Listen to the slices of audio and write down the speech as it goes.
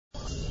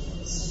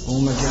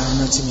Om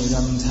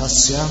Jnanatimidam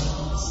Tasya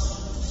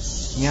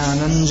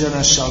Jnananjana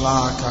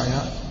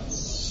Shalakaya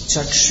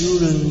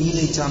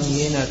Chakshurunmilitam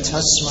Yena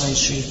Tasmai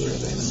Shri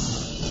Gurave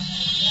Namaha.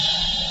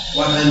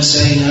 What I'm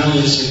saying now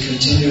is a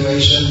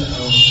continuation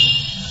of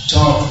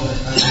talk that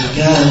I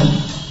began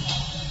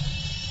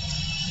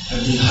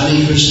at the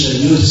Hare Krishna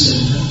Youth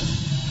Center,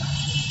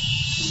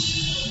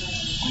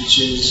 which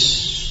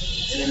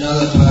is in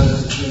another part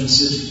of the Twin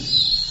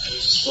Cities. I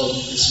spoke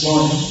this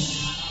morning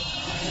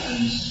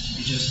and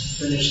we just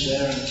finished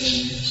there and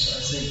came here, so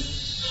I think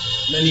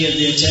many of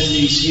the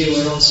attendees here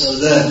were also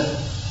there.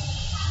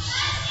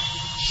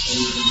 So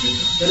you can pick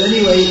up. But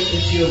anyway,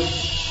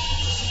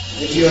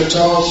 if you're at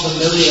all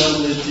familiar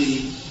with the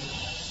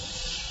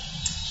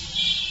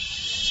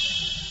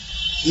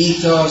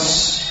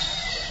ethos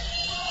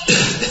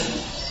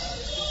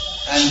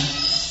and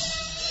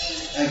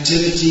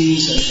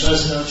activities and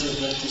personality of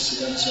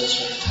Bhaktisiddhanta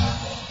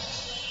Katha,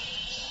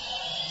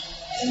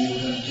 then you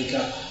can pick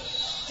up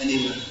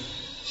anywhere.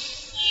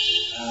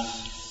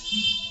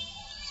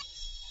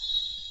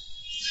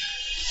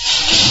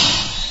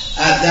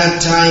 At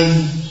that time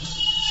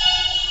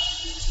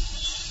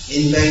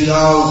in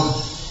Bengal,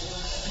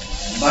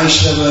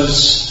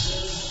 Vaishnavas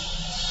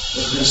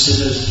were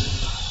considered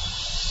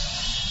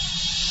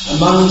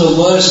among the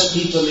worst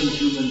people in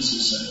human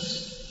society,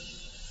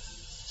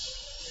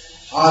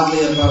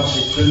 hardly above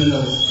the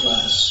criminal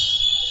class.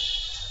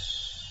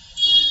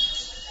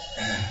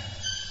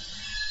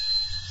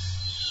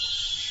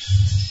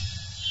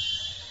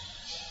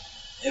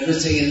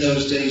 Everything in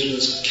those days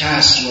was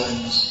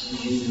caste-wise in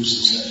Hindu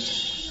society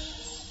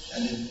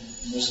and in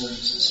Muslim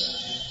society.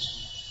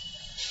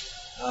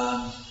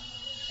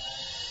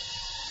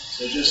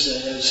 So just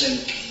as I was saying,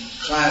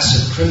 class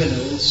of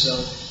criminals, so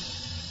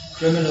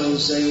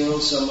criminals, they were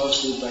also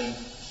mostly by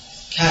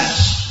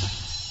caste.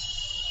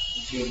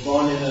 If you're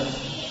born in a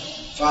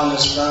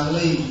farmer's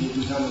family, you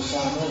become a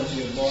farmer. If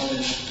you're born in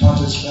a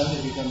potter's family,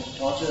 you become a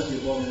potter. If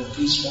you're born in a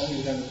priest's family,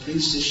 you become a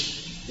priest.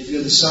 If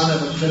you're the son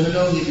of a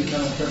criminal, you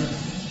become a criminal.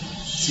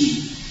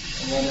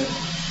 Thief. Another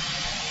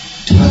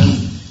Thuggy.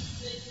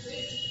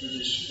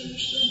 British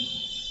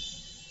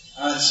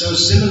term. So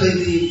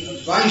similarly, the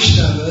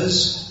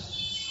Vaishnavas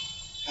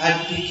had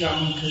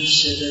become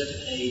considered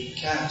a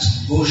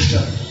caste,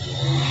 Boshta.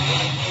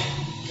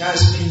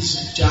 Caste means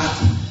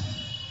jati.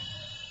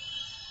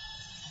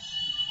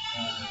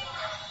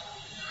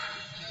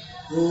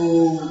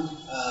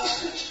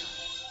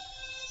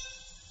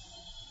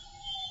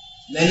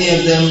 Many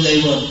of them,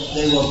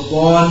 they were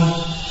born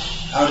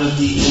out of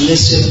the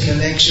illicit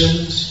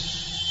connections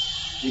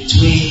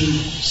between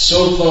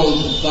so-called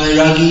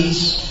Vairagis,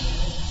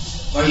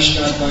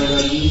 Vaishnava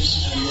Vairagis,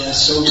 and their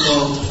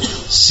so-called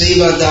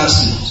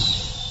Sevadasis.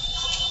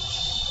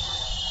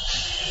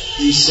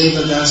 These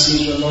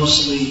Sevadasis were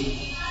mostly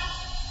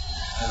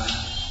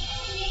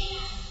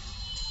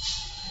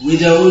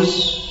widows,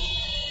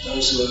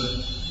 those who were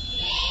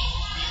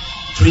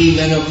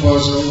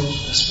pre-menopausal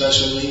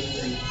especially,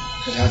 they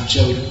could have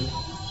children,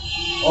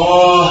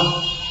 or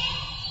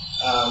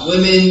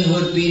women who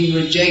had been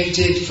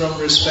rejected from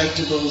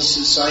respectable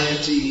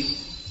society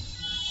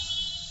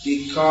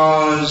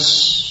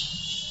because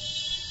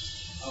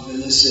of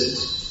illicit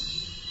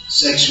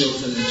sexual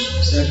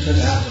connections. That could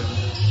happen.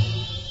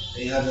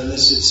 They have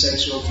illicit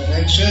sexual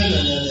connection and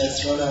then they're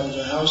thrown out of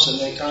the house and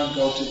they can't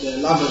go to their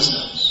lover's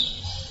house.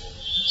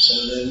 So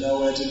they have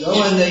nowhere to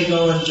go and they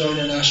go and join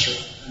an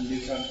ashram and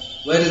become...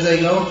 Where do they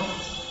go?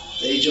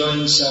 They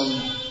join some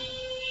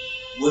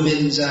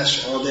women's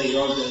ashram, or they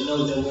know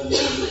they're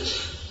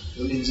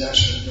women's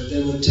ashram, but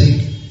they would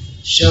take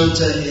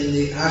shelter in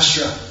the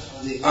ashram,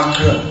 or the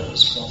akra,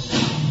 it's called,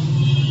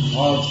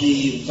 of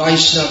the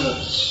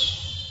Vaishnavas,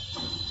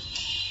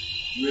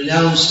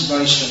 renounced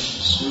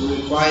Vaishnavas, who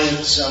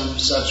required some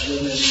such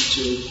women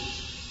to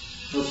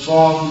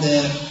perform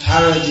their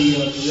parody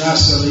of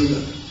Rasa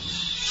Lila.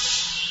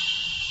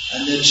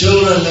 And the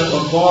children that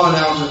were born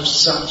out of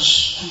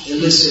such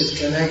illicit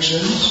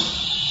connections,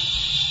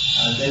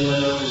 they were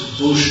known as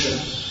Boshta,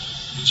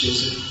 which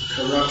is a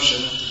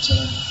corruption of the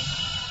term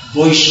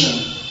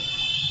Vaishnava.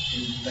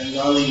 In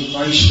Bengali,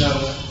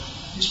 Vaishnava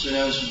is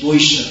pronounced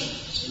Vaishnava,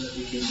 so that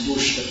became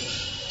Boshta.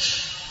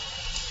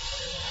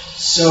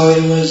 So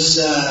it was,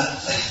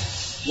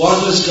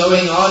 what was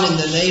going on in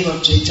the name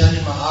of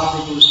Chaitanya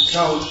Mahaprabhu's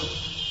cult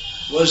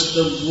was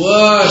the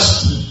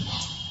worst.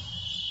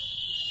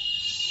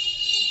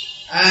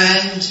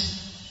 And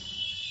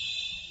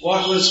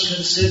what was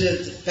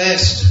considered the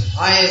best,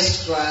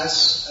 highest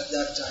class at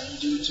that time,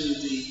 due to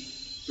the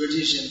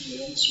British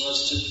influence,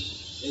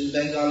 in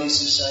Bengali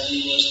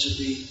society, was to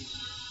be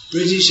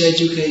British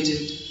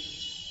educated,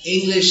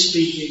 English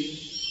speaking,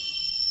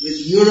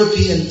 with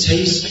European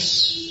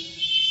tastes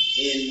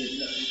in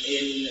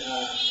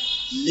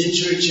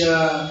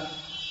literature,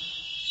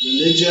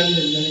 religion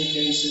in many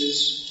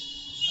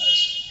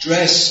cases,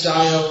 dress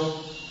style,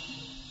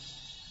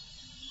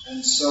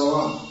 and so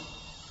on.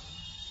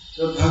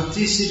 So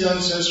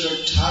Bhaktisiddhanta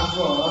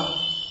Katha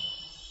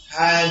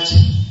had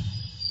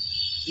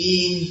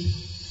been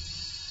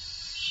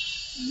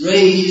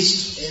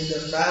raised in the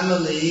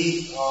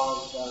family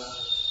of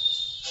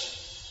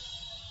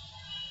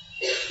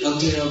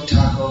Bhaktisiddhanta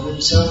Thakur.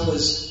 Himself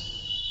was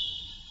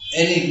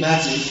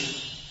enigmatic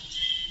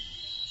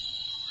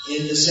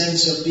in the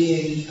sense of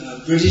being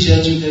British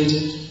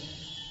educated,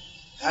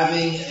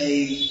 having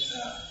a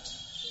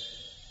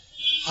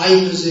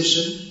high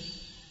position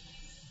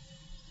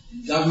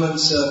in government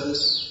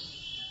service,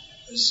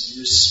 was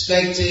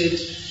respected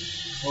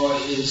for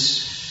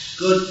his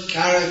good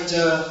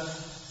character,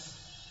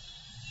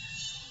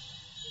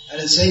 and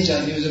at the same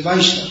time he was a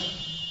Vaishnava.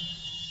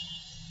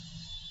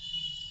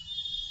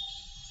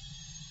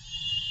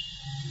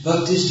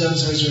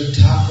 Bhaktisiddhanta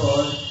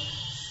Thakur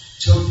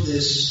took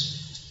this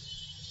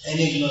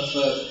enigma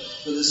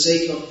for the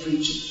sake of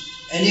preaching.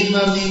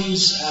 Enigma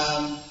means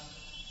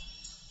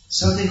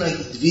something like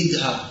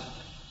dvidha.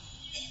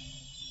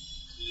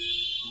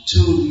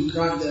 You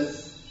got the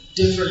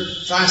different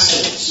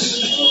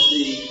facets of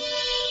the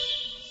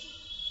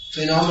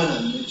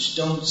phenomenon which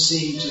don't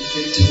seem to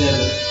fit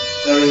together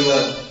very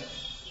well.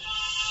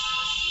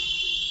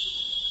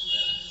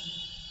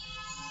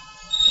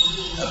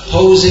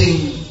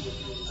 Opposing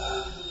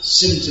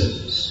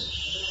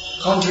symptoms,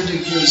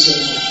 contradictory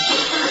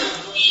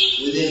symptoms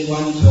within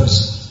one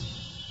person.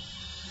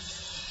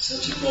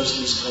 Such a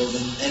person is called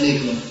an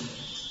enigma.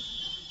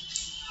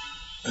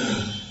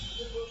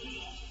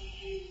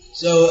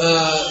 So,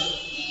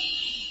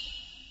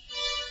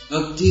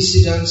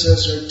 Bhaktisiddhanta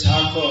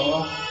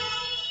Thakur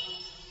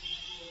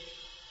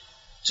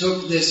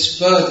took this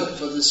further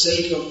for the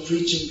sake of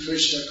preaching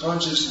Krishna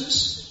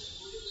consciousness.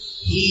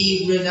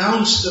 He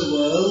renounced the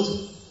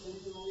world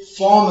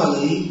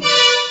formally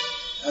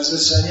as a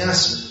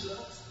sannyasi.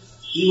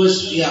 I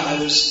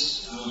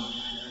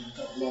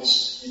got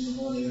lost in the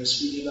morning. I was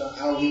speaking about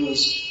how he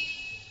was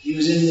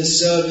in the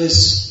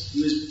service.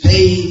 He was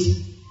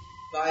paid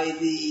by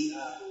the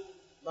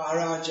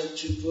Maharaja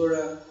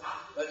Tripura,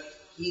 but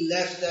he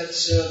left that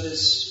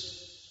service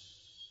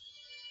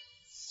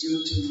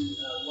due to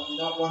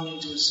not wanting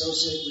to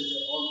associate with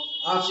them.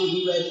 After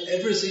he read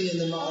everything in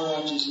the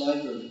Maharaja's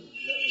library,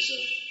 that was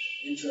of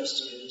interest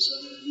to him, so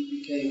that he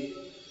became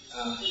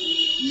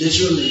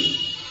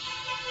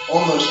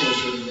almost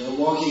literally, a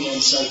walking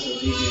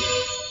encyclopedia.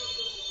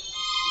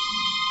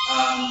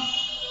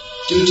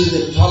 Due to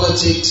the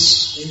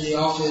politics in the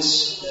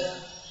office,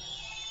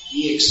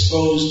 he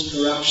exposed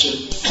corruption,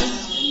 and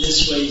in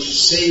this way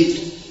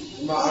saved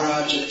the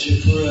Maharaja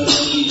Tripura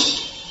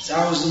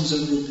thousands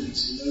of rupees.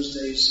 In those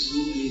days,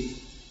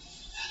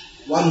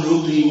 one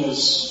rupee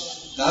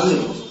was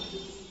valuable,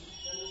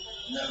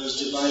 and that was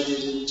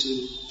divided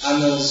into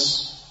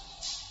annas.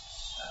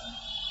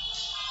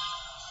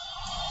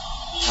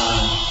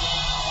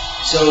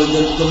 So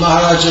the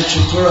Maharaja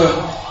Tripura,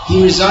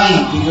 he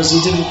resigned because he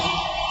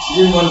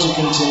didn't want to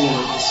continue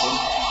with this thing.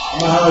 The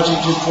Maharaja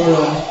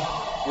Tripura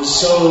was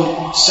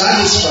so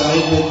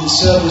satisfied with the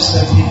service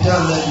that he'd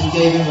done that he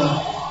gave him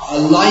a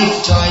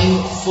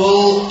lifetime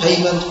full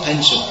payment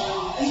pension,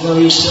 even though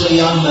he was still a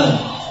young man.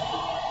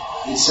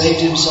 It saved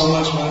him so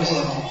much money,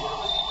 and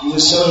he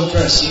was so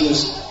impressed.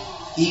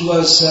 He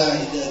was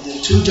the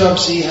two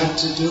jobs he had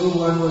to do.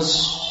 One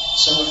was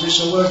some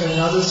official work, and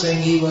another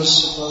thing he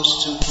was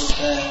supposed to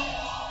prepare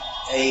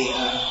a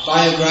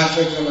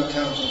biographical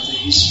account of the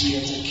history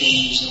of the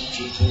kings of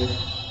Tripura.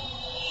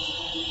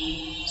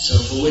 So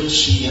for which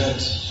he had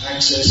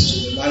access to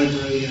the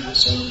library and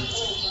so on.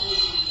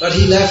 But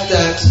he left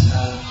that,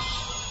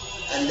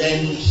 and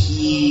then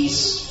he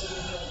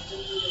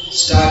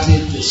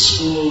started the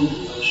school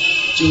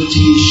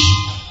Jyotish.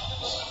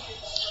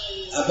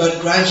 But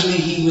gradually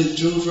he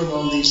withdrew from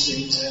all these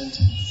things, and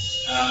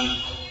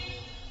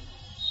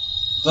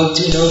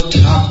Bhaktisiddhanta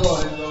Thakur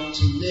had gone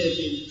to live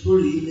in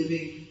Puri,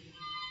 living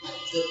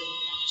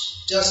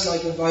just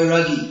like a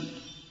Vairagi.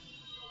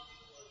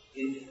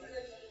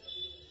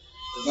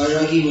 The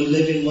Vairagi would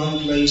live in one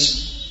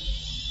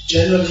place,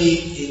 generally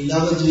in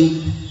Navadvip,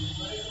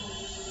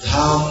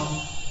 Dham.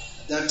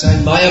 At that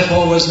time,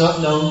 Mayapur was not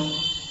known.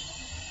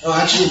 No,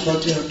 actually,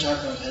 Bhaktisiddhanta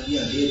Thakur he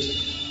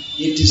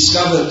had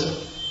discovered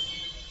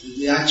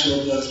the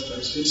actual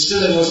birthplace, but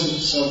still it wasn't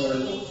so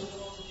very long.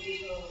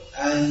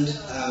 And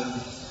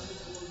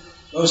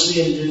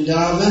mostly in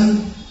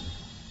Vrindavan,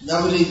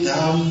 Navadvip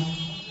Dham,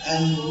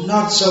 and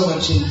not so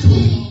much in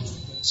Puri,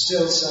 but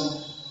still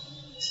some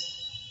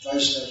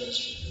Vaishnavas.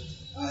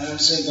 I'm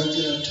saying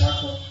Bhaktisiddhanta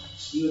Thakur,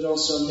 he would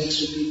also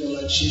mix with people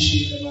like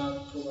Shishi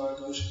Kumar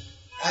Ghosh,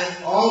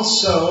 and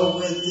also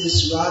with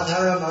this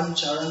Radharaman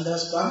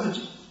Charandas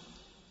Babaji,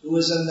 who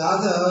was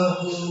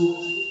another who,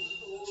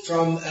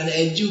 from an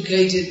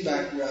educated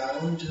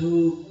background,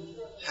 who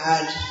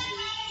had,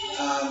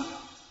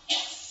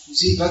 you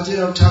see,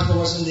 Bhaktisiddhanta Thakur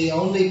wasn't the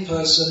only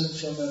person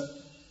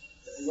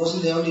he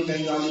wasn't the only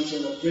Bengali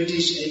from a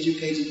British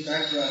educated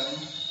background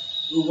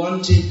who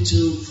wanted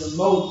to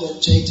promote that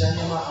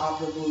Chaitanya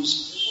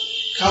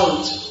Mahaprabhu's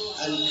cult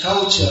and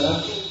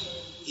culture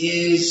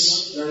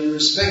is very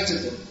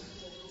respectable.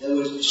 There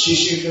was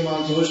Shishi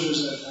Kumar Ghosh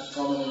was a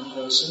prominent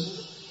person,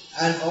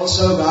 and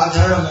also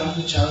Radharaman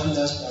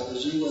Charandas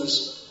Babaji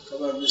was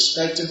from a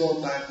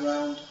respectable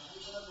background,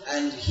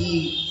 and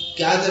he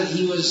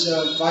was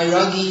a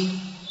Vairagi,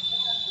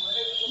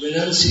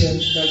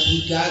 renunciant, but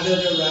he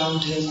gathered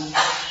around him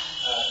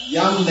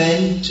young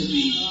men to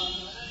be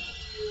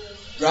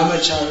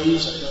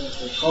brahmacharis, I don't know if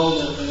they call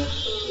them that,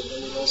 but they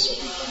would also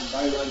become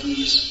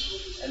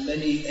Vairagis, and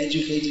many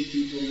educated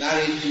people,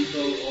 married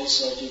people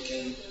also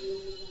became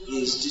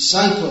his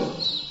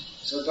disciples.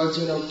 So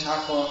Bhaktivinoda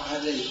Thakur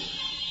had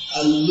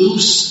a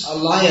loose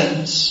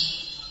alliance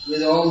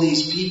with all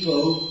these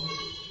people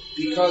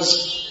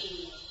because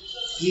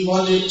he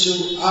wanted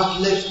to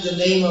uplift the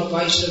name of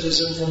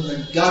Vaishnavism from the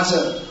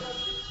gutter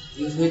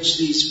in which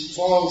these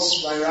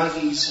false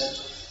Vairagis had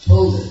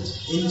pulled it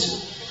into.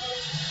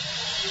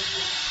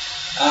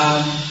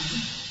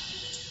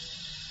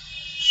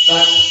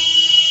 But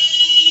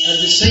at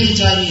the same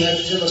time he had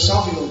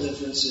philosophical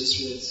differences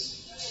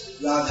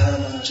with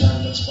Radharaman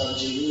Chandas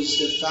Babaji, who is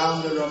the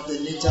founder of the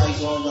Nitai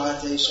Gaur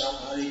Radhe Shyam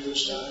Hare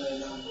Krishna Hare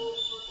Ram.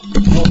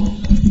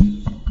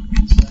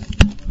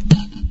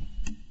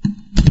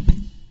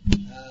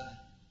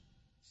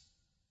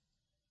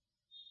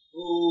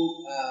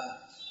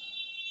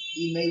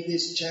 He made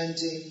this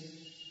chanting,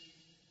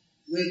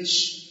 which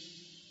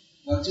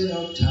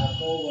Bhaktivinoda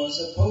Thakur was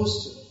opposed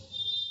to.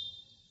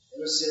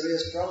 There were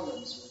serious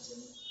problems with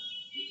him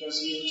because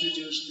he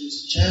introduced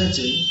this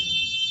chanting.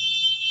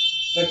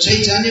 But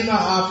Chaitanya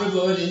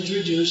Mahaprabhu had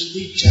introduced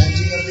the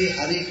chanting of the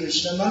Hare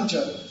Krishna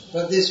mantra.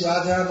 But this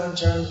Radharaman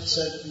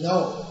said,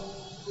 no.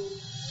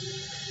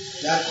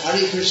 That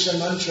Hare Krishna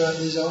mantra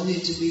is only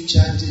to be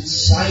chanted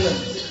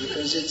silently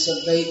because it's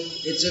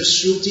a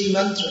Shruti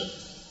mantra.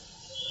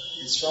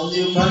 It's from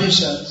the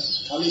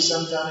Upanishads, Kali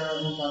Santana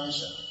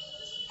Upanishad.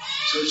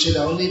 So it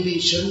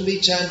shouldn't be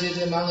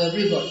chanted among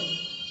everybody.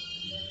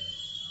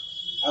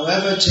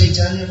 However,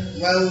 Chaitanya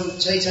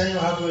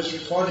Mahaprabhu is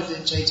recorded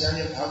in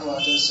Chaitanya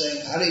Bhagavata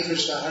saying, Hare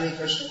Krishna,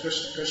 Krishna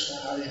Krishna,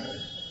 Hare Hare.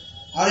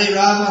 Hare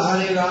Rama,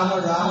 Rama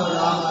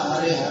Rama,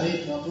 Hare Hare.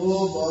 Prabhu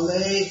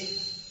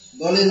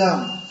Bolilam.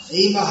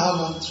 Ei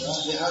Mahamantra,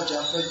 Yeha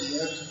Japa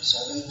Diya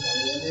Sabe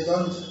Kariya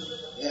Nibandha.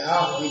 Yeha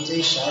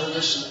Hoite Sharva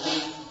Shiti,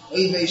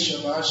 Oive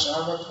Shabha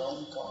Sharva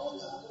Kam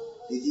Kaala.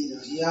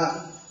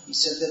 He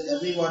said that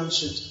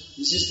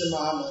this is the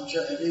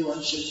Mahamantra,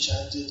 everyone should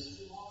chant it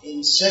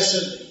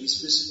incessantly. He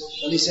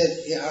said,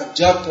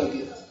 Japa.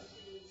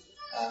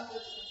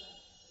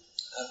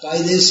 By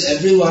this,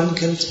 everyone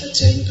can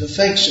attain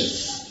perfection.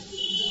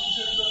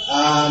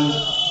 And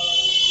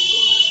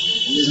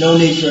there's no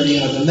need for any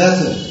other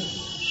method.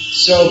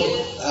 So,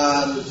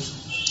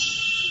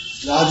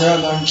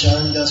 Radharaman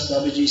Charandas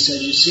Babaji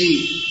said,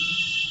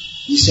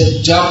 he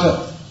said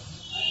Japa.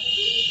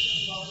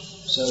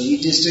 So he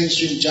distinguished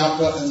between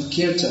Japa and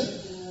Kirtan.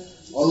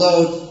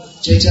 Although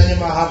Chaitanya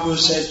Mahaprabhu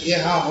said,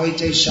 Eha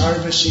hoite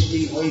sharva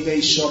siddhi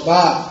hoive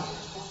shobha.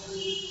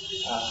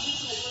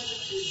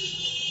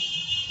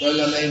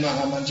 Pralamay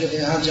Mahamantra,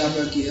 Eha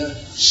japa kiya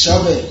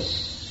shabe.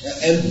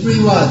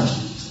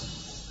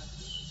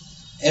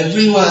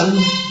 Everyone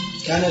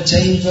can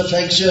attain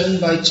perfection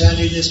by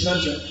chanting this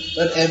mantra.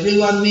 But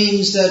everyone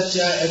means that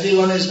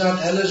everyone is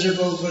not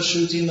eligible for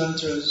Shruti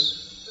mantras.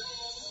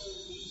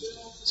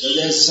 So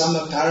there's some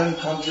apparent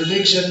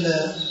contradiction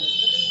there.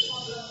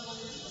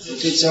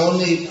 If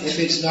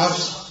it's not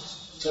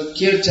for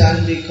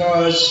kirtan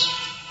because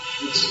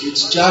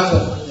it's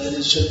japa, then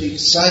it should be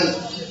silent.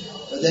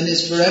 But then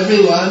it's for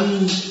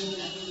everyone.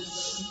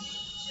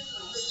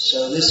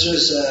 So this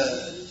was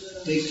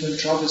a big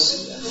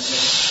controversy.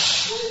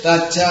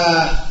 But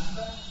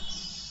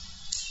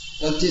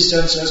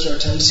Bhaktisiddhanta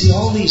Saraswati, see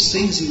all these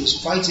things he was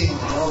fighting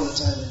with all the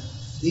time.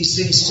 These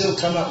things still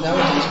come up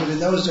nowadays, but in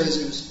those days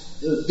it was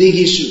a big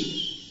issue.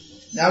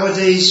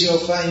 Nowadays you'll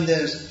find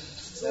there's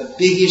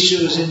big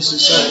issues in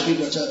society.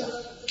 People talk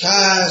about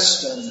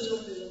caste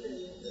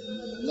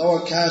and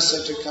lower castes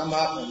have to come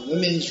up, and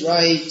women's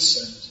rights,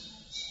 and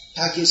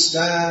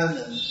Pakistan,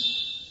 and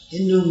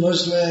Hindu,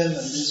 Muslim, and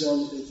this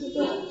all.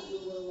 But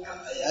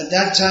at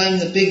that time,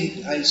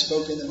 I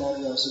spoke in the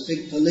morning also, the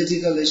big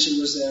political issue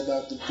was there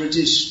about the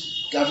British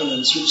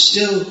governance, which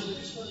still,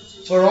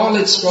 for all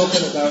it's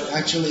spoken about,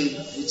 actually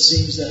it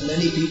seems that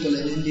many people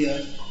in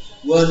India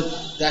weren't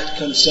that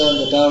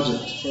concerned about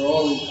it. For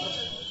all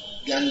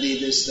Gandhi,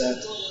 this,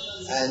 that.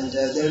 And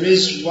there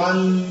is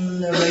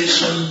one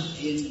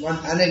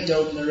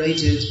anecdote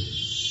narrated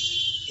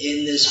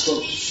in this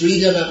book,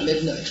 Freedom at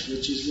Midnight,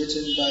 which is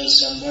written by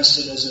some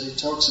Westerners, and it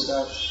talks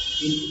about,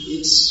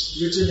 it's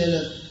written in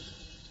a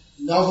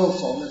novel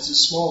form, it's a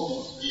small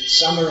book, and it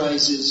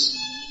summarizes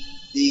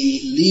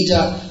the lead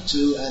up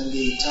to and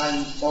the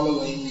time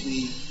following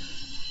the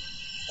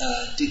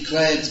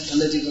declared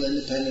political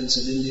independence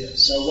of India.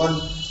 So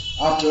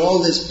after all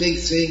this big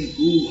thing,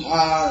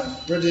 hoo-ha,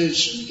 and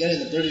British, and getting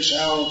the British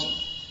out,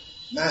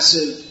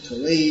 massive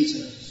parade,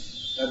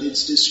 but it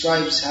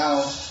describes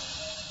how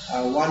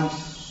one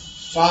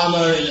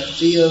farmer in a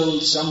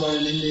field somewhere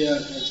in India,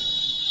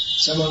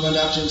 someone went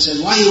up to him and said,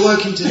 "Why are you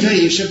working today?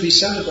 You should be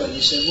celebrating."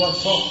 He said, "What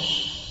for?"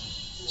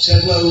 He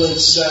said, "Well,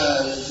 it's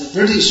the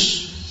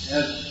British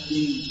have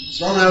been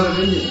thrown out of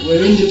India.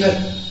 We're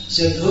independent.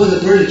 Said, who are the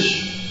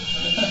British?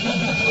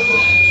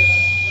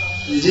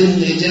 It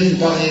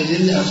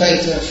didn't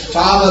affect a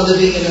farmer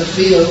living in a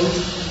field,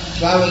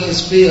 plowing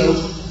his field.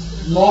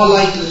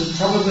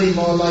 Probably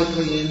more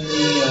likely in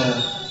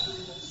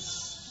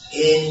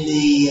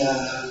the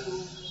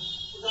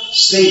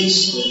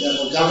states that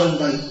were governed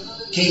by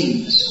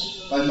kings,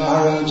 by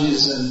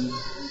maharajas and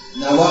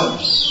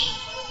nawabs,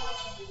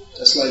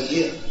 just like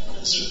here. It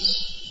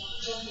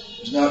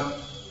was not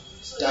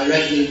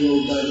directly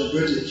ruled by the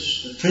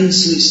British, the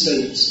princely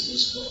states it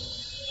was called.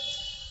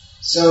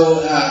 So,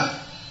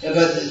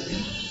 but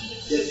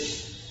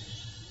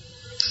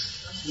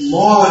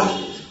more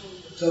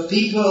for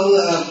people,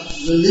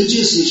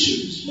 religious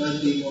issues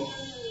might be more.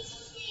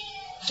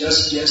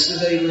 Just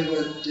yesterday we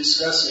were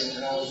discussing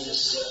how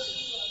this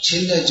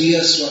Chinna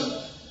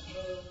Swami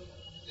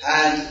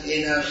had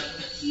in a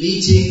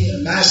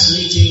mass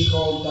meeting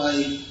called by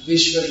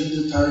Vishwa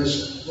Hindu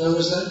Parishad. Where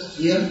was that?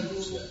 Here?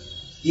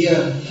 Here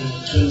in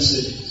Twin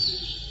Cities.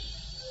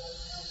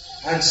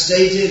 Had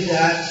stated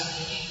that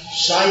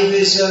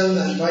Shaivism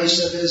and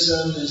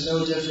Vaishnavism, there's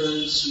no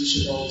difference, we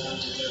should all come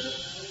together.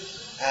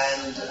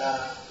 And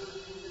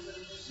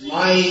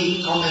my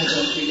comment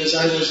was, because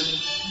I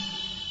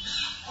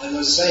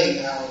was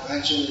saying how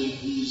actually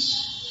the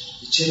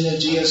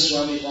Chinna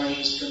Swami, by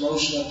his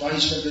promotion of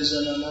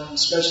Vaishnavism,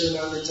 especially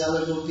among the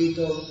Telugu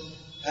people,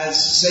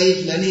 has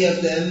saved many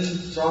of them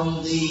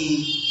from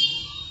the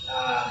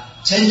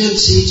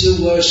tendency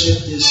to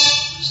worship this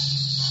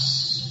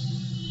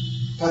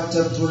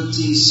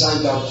Patapurti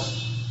Sai Baba,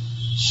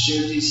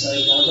 Shirdi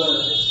Sai Baba.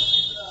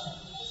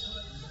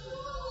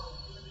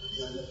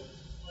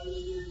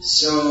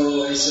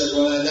 So I said,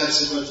 well,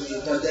 that's a good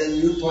thing. But then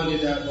you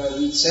pointed out, well,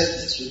 we said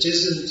this, which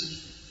isn't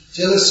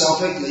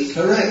philosophically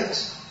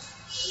correct.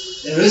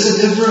 There is a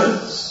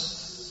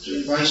difference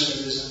between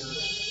Vaishnavism and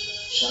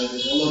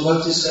Shaivism. Although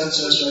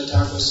Bhaktisiddhanta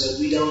Katha said,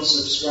 we don't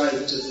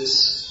subscribe to this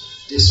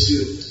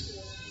dispute.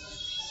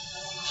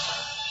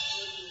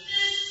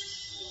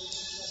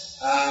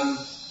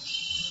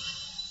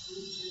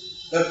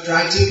 But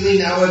practically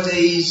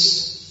nowadays,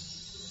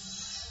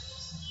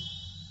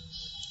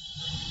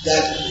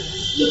 that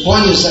the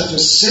point is that for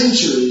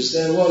centuries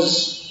there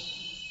was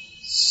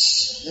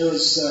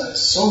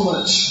so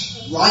much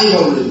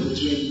rivalry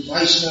between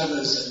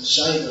Vaishnavas and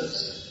Shaivas.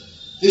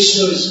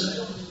 Vishnu is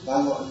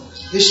Bhagavan.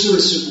 Vishnu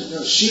is supreme.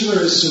 No, Shiva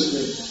is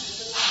supreme.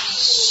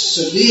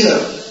 Severe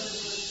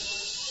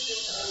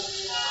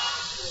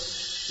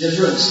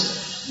difference.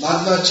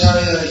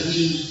 Madhvacharya,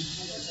 he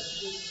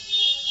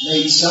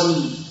made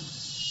some.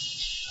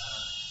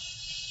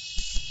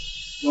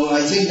 Well,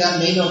 I think that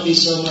may not be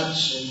so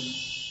much in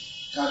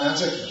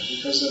Karnataka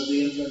because of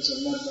the influence of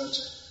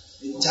Madhvacharya.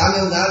 In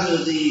Tamil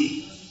Nadu,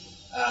 the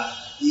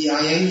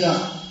Iyengar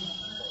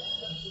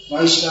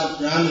Vaishnava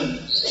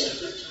Brahmins,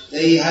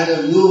 they had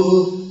a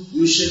rule: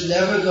 you should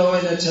never go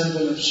in a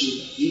temple of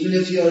Shiva, even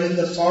if you're in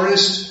the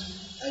forest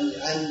and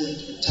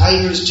the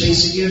tiger is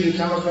chasing you and you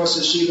come across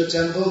a Shiva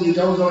temple. You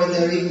don't go in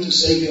there even to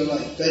save your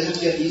life. Better to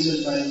get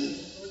eaten by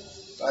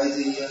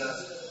the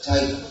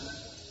tiger.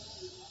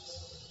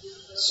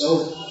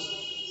 So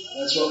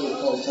that's what we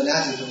call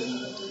fanatical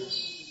nowadays.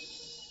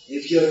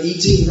 If you're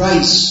eating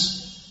rice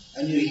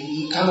and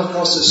you come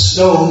across a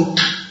stone,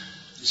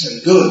 you say,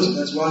 good,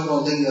 that's one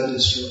more thing you're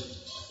destroyed.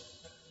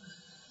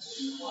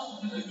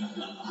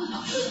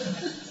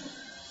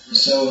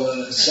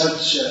 So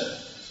such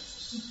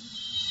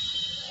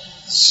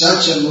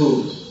a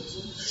mood.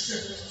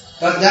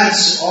 But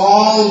that's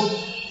all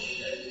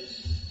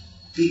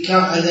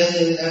become, and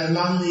then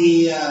among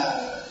the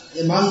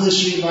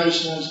Sri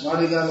Vaishnavas,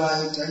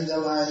 Varigalai,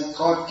 Tengalai,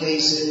 court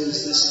cases,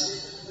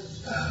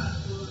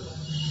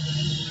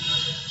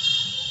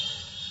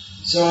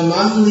 so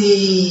among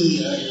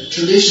the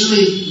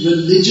traditionally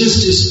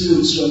religious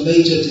disputes were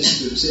major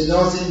disputes. In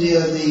North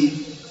India, the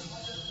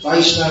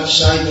Vaishnav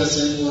Shaiva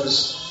thing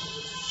was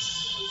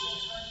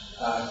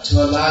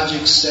to a large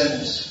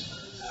extent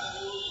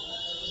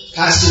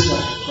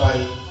pacified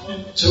by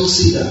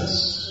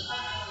Tulsidas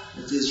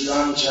with his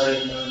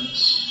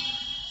Ramcharitmanas.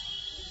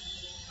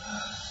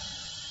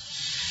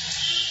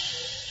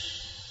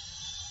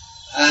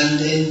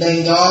 And in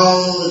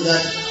Bengal,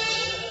 that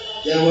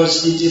there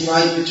was the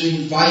divide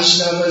between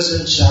Vaishnavas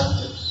and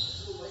Shaktas.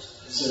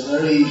 It's a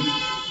very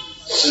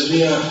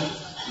severe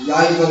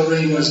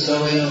rivalry was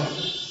going on.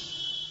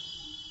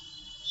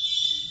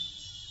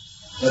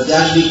 But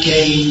that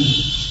became,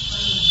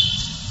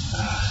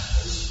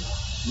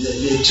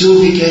 the two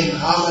became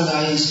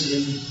harmonized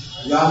in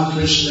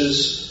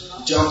Ramakrishna's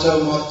Jata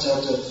Mat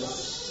Tata.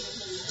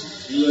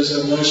 He was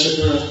a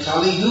worshipper of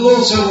Kali, who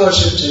also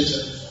worshipped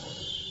Chaitanya.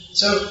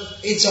 So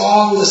it's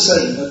all the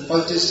same. But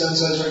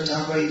Bhaktisiddhanta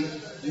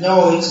Katha,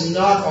 no, it's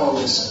not all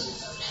the same.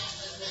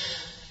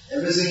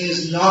 Everything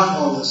is not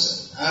all the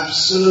same.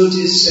 Absolute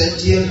is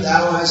sentient,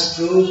 thou hast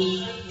proved.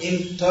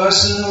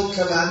 Impersonal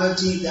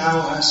calamity,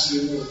 thou hast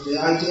removed. The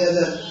idea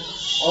that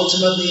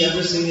ultimately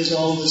everything is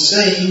all the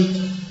same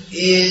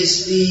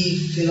is the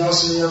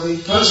philosophy of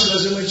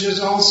impersonalism, which is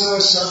also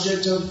a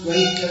subject of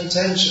great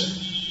contention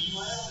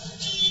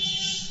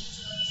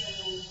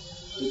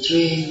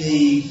between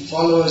the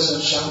followers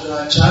of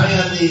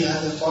Shankaracharya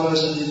and the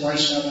followers of the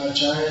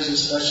Vaishnava-acharyas,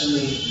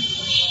 especially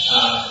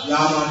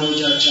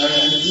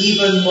Ramanujacharya, and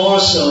even more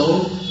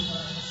so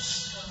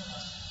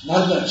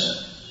Madhvacharya.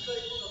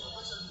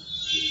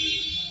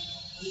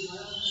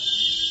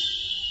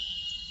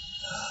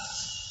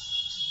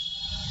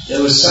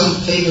 There was some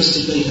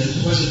famous debate,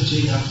 it was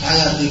between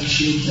Akaya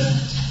Dikshit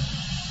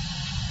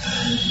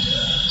and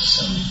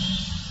some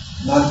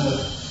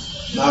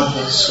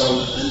Madhva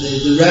scholar, and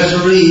the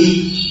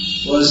referee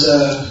was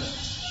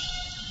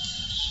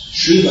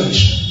Sri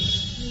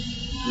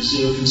Vaishnava, as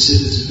they were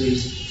considered to be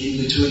in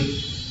between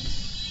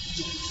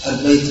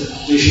Advaita,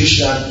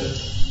 Vishishta.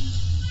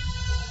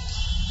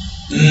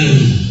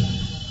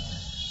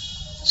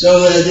 So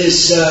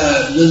this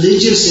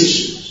religious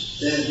issue,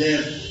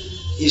 they're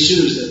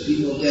issues that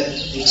people get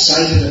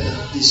excited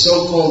about, the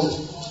so-called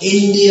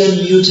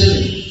Indian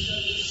mutiny,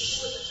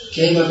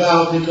 came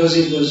about because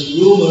it was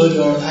rumored,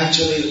 or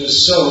actually it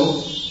was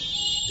so,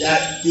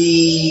 that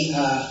the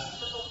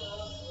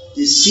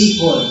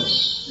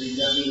sepoys,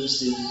 that means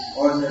the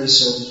ordinary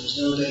soldiers,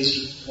 nowadays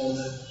we call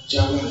them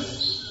Jawanas,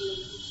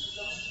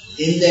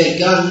 in their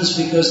guns,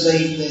 because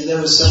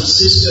there was some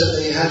system,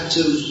 they had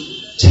to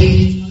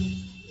take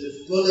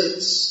the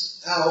bullets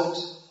out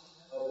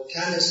of a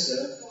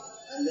canister,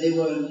 and they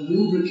were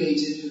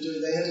lubricated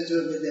they had to do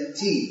it with their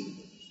teeth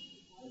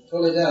and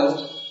pull it out,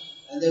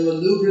 and they were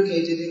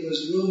lubricated. It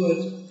was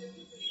rumored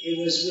it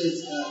was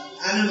with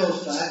animal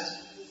fat,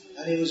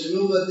 and it was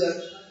rumored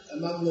that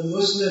among the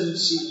Muslim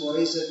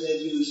sepoys that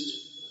they'd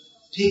used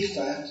pig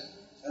fat,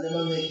 and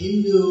among the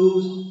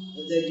Hindus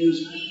that they'd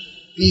used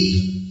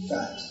beef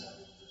fat.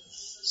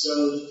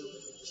 So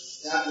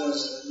that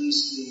was at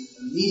least the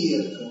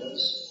immediate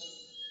cause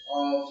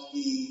of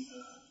the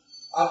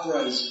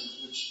uprising,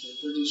 which the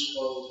British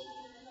called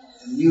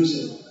a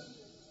mutiny.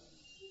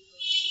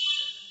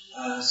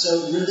 So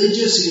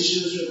religious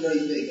issues were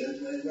very big,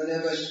 and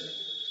whenever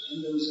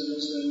Hindus and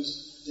Muslims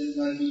didn't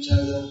like each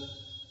other,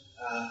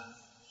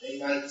 they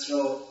might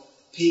throw a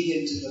pig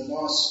into the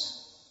mosque,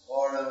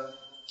 or a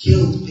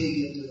killed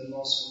pig into the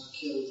mosque, or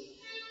killed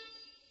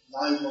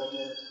live or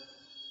dead,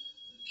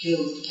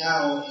 killed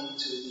cow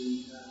into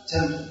the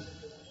temple,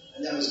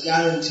 and that was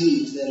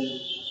guaranteed. Then,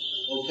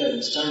 okay,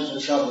 it's time for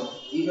trouble.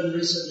 Even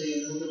recently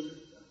in Udupur,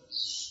 that was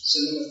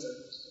similar thing.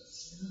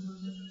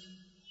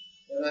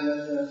 When I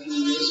went there a few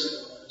years ago,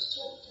 I was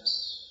told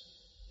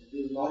there'd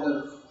been a lot of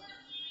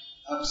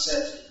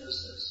upset because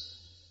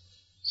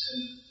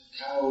some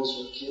cows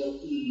were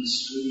killed in the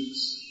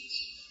streets.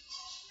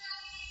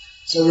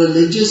 So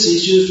religious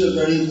issues were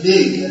very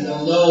big, and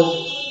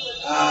although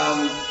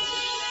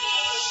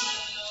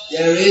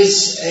there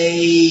is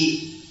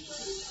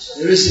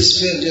this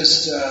fear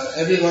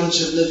everyone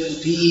should live in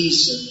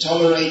peace and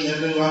tolerate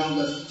everyone,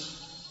 but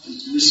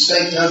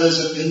respect others'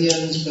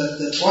 opinions. But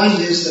the point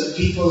is that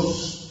people,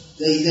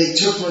 they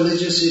took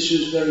religious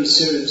issues very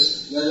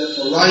seriously, whether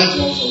for right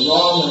or for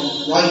wrong, or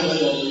the right way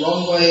or the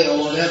wrong way or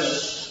whatever.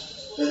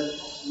 But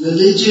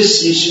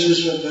religious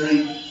issues were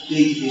very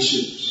big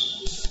issues.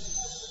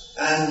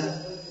 And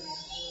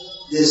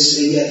this,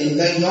 in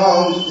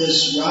Bengal,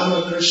 this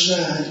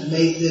Ramakrishna had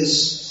made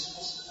this,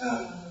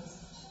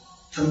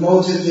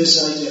 promoted this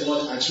idea.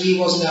 Well, actually he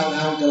wasn't an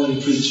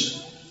outgoing preacher,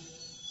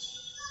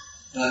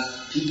 but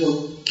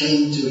people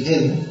came to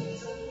him,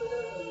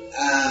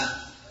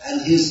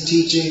 and his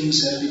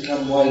teachings have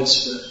become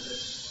widespread.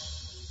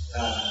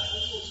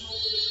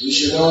 We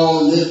should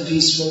all live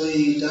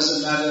peacefully, it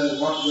doesn't matter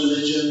what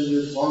religion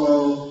you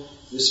follow,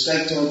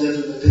 respect all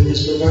different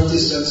opinions. But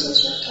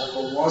Bhaktisiddhanta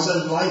Katha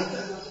wasn't like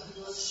that.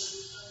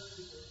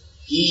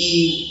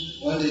 He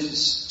wanted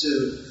to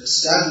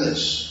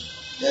establish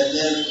that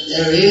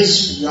there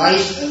is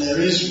right and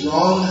there is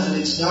wrong, and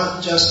it's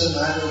not just a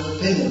matter of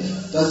opinion.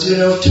 But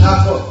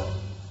Thakur,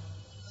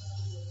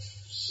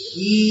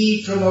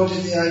 he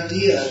promoted the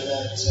idea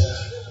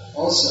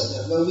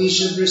that we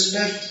should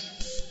respect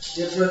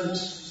different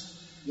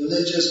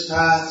religious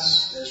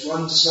paths. There's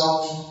one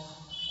song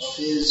of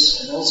his,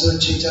 and also in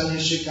Chaitanya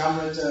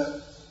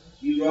Shikamrita,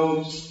 he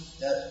wrote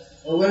that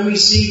when we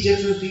see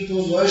different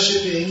people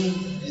worshipping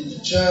in the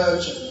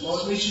church and the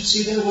mosque, we should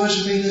see them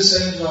worshipping the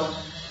same God.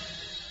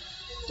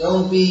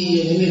 Don't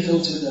be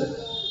inimical to them.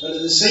 But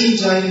at the same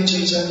time, in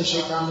Chaitanya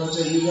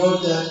Shikamrita, he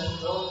wrote that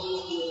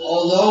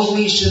although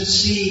we should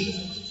see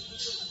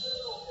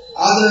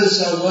others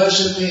are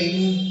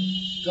worshipping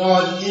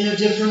God in a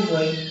different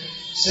way,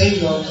 same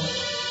God,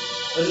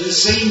 but at the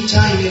same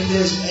time, if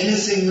there's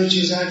anything which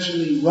is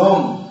actually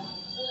wrong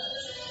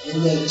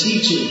in their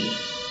teaching,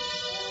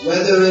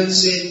 whether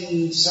it's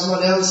in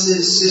someone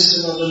else's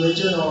system of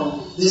religion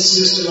or this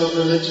system of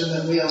religion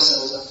that we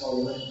ourselves are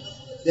following,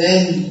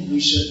 then we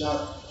should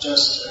not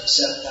just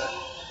accept that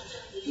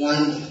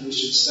blindly. We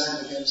should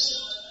stand against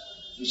it.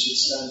 We should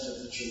stand for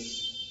the truth.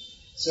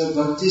 So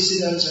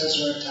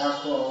Bhaktisiddhanta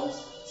Katha,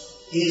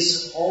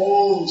 his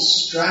whole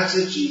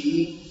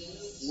strategy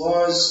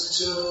was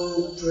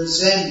to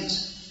present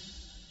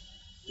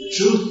the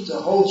truth, the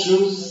whole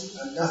truth,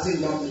 and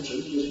nothing but the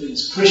truth, which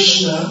means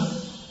Krishna,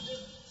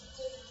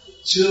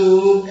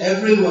 to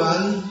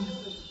everyone,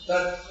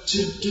 but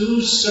to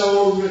do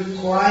so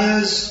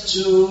requires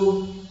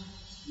to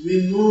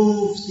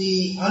remove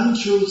the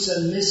untruths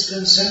and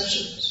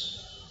misconceptions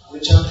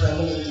which are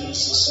prevalent in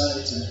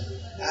society.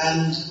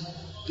 And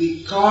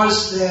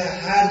because there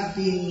had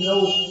been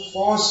no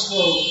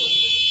forceful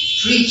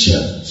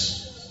preacher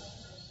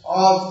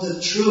of the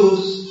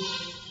truth,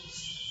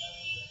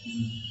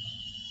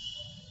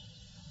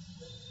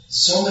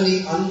 so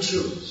many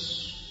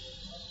untruths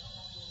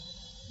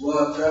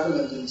were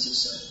prevalent in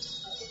society.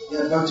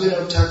 Yeah,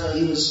 Bhaktisiddhanta Katha,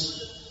 he was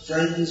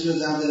friends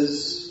with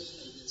others,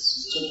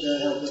 took their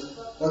help.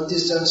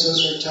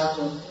 Bhaktisiddhanta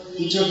Katha,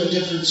 he took a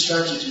different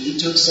strategy. He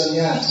took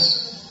sannyas.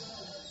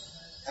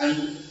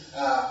 And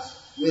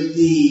with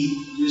the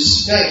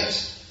respect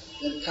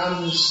that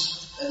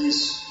comes, that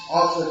is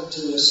offered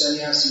to a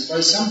sannyasi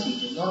by some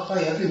people, not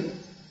by everyone.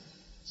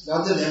 It's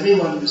not that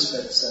everyone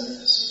respects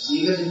sannyasis.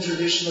 Even in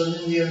traditional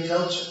Indian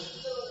culture,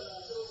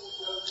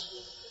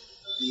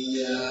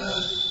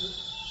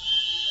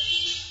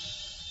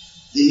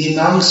 the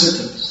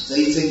Mimamsakas,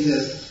 they think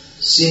that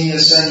seeing a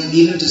sannyasi,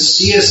 even to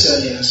see a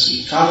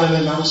sannyasi, Kama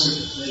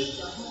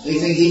Mimamsakas, they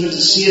think even to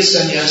see a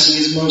sannyasi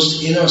is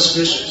most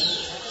inauspicious.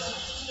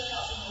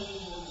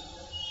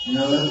 You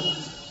know that?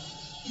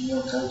 In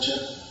your culture,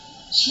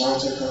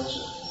 Smarta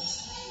culture.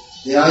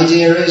 The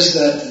idea is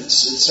that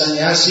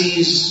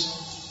sannyasis,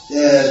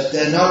 they're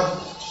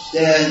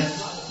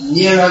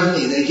near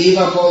Agni, they gave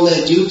up all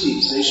their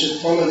duties. They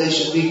should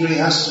be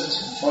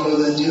grihastas, follow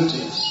their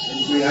duties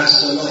in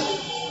grihasta life.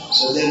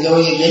 So they're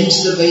going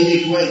against the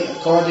Vedic way,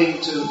 according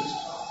to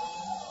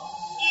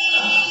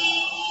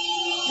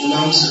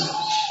Mimamsakas.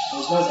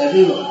 It's not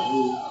everyone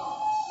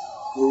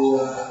who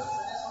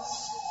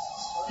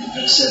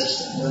accepts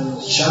that. When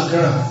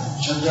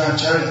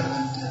Shankaracharya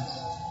went to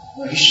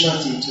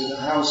Mahishmati, to the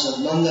house of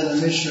Mandana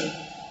Mishra,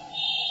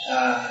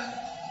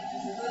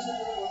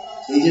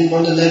 they didn't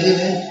want to let him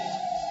in.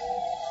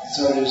 They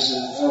thought it was a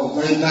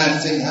very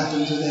bad thing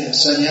happened today. A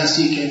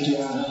sannyasi came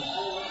to our house.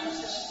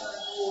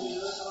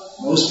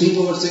 Most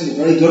people would think a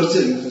very good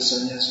thing of a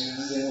sannyasi,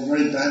 they were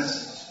very bad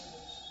thing.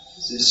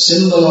 It's a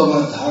symbol of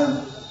our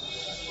dharma.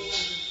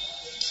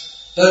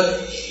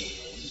 But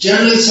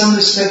generally some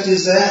respect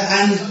is there,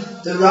 and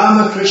the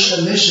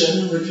Ramakrishna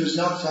mission, which was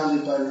not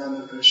founded by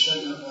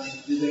Ramakrishna, but by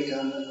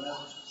Vivekananda,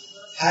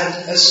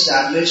 had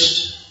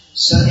established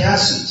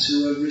sannyasis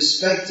who were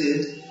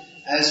respected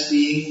as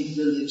being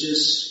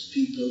religious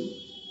people.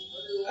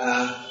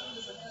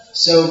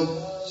 So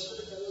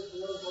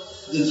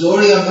the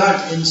Gauriya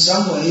Math, in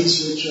some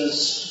ways, which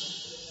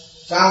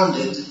was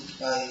founded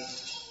by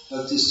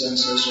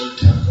Bhaktisiddhanta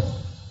Katha,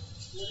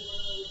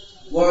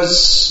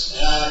 was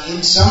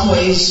in some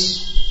ways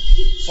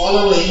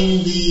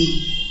following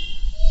the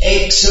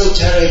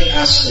exoteric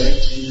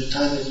aspect, in the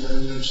kind of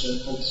language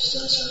that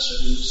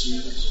Bhaktisiddhanta used,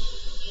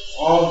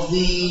 of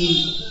the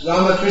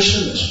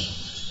Ramakrishna mission,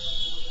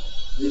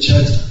 which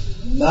had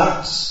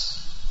monks,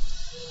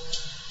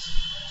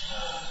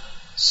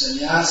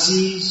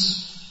 sannyasis,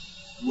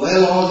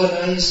 well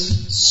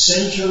organized,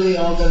 centrally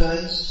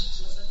organized.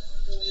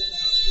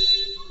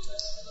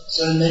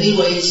 So in many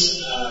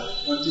ways,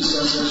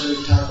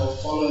 Bhaktisiddhanta Katha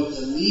followed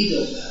the lead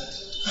of that.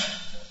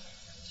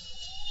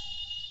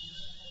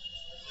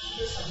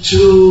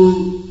 To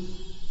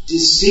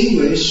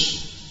distinguish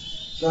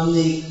from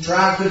the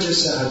Prakrita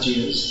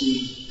Sahajiyas, the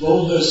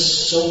bogus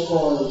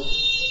so-called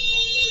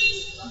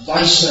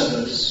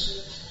Vaishnavas,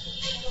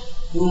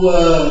 who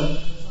were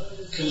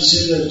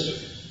considered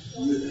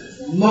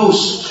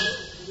most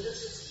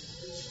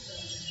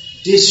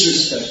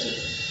disrespected.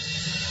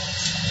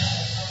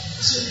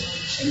 It's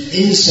an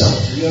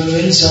insult. If you want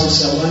to insult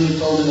someone, you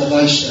call them a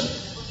Vaishnava.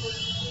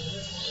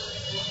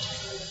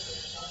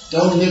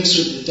 Don't mix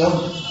with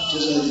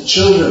the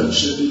children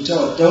should be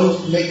taught,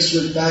 don't mix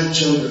with bad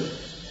children.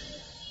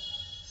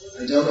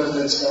 I don't know if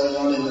that's going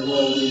on in the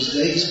world these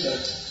days,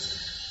 but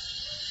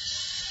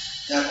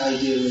that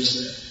idea was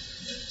there.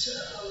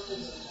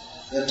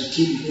 That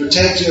you have to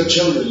protect your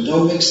children.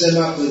 Don't mix them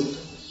up with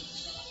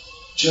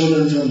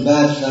children from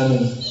bad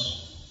families.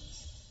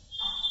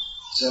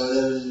 So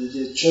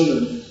the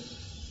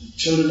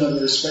children of a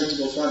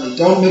respectable family.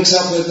 Don't mix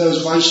up with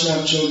those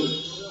Vaishnava children.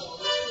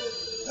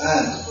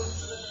 Bad.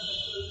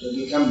 They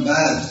become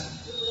bad.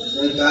 They're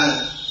very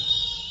bad.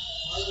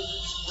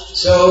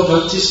 So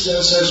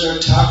Bhaktisiddhanta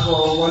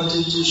Katha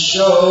wanted to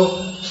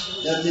show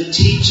that the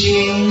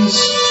teachings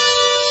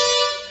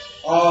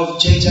of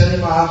Chaitanya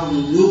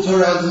Mahaprabhu, Rupa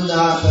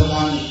Raghunatha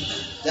Vani,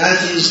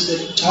 that is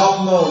the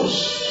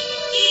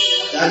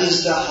topmost, that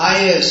is the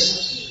highest.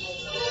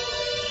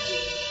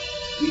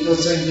 People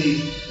think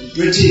the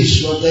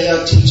British, what they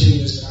are teaching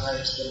is the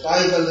highest. The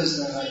Bible is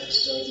the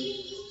highest. Or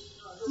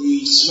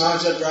the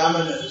Smarta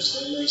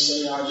Brahmanas, they may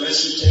say our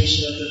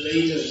recitation of the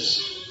Vedas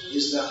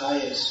is the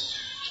highest.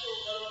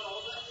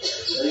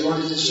 So he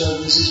wanted to show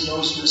this is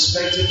most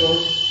respectable,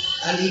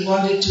 and he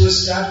wanted to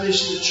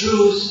establish the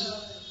truth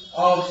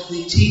of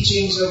the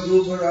teachings of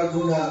Rupa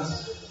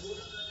Raghunath.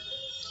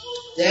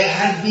 There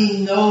had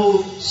been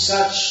no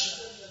such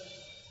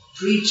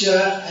preacher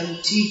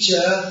and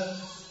teacher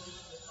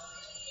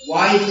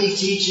widely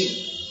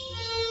teaching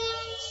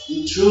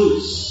the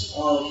truths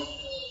of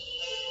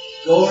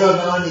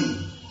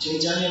Gauravani,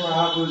 Chaitanya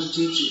Mahaprabhu's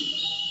teachings.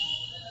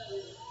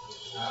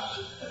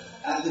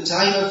 At the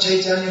time of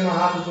Chaitanya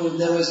Mahaprabhu,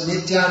 there was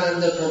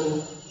Nityananda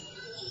Prabhu.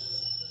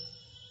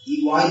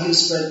 He widely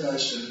spread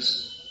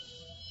Vaishnavism,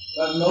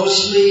 but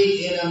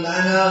mostly in a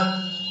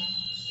manner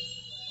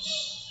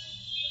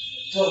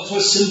for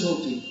simple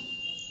people.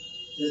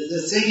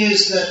 The thing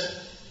is that,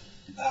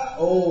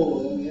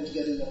 we have to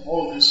get into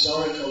all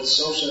historical,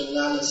 social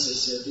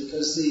analysis here,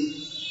 because the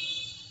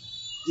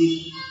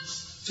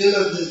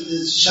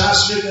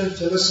Shastric and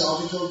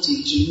philosophical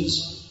teachings,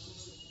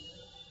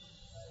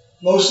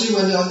 mostly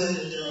when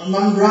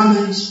among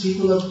Brahmins,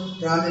 people of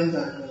Brahmin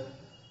background,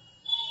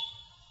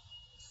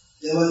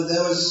 there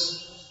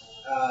was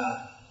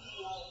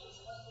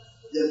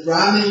the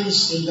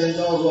Brahmins in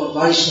Bengal who were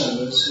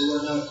Vaishnavas, who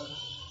were not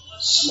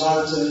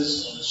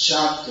Smartas or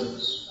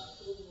Shaktas.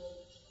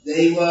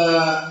 They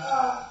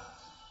were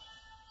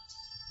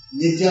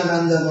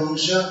Nityananda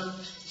Vangsha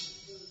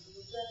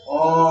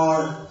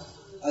or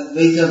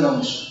Advaita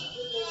Vangsha.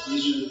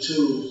 These were the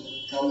two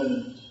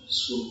prominent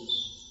schools.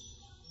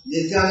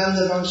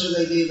 Nityananda Vangsha,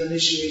 they gave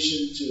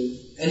initiation to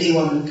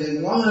anyone who came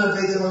along, and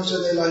Advaita Vangsha,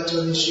 they like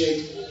to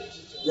initiate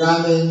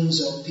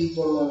Brahmins or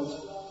people of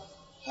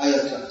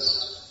higher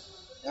caste.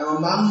 Now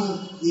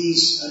among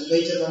these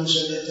Advaita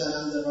Vangsha,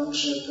 Nityananda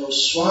Vangsha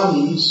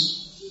Goswamis,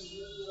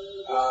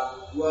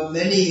 were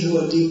many who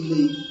were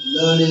deeply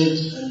learned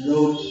and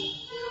wrote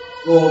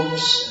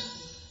books.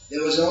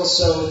 There was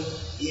also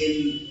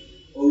in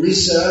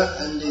Orissa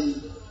and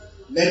in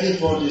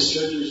Mednipur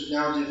district, which is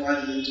now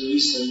divided into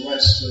East and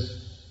West,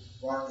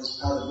 what is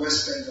part of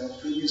West Bengal.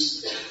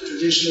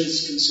 Traditionally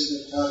it's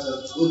considered part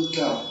of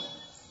Utkal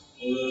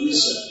or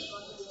Orissa.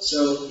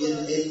 So in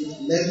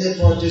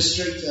Mednipur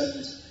district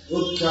and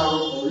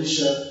Utkal,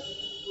 Orissa,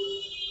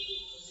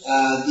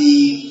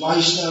 the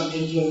Vaishnava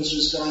influence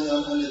was going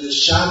on under the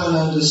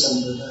Shamananda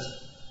Sampradaya,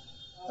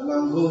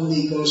 among whom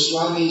the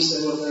Goswamis,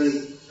 they were very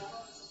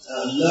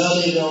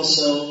learned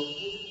also,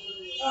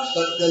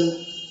 but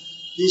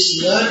this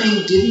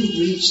learning didn't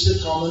reach the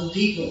common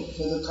people.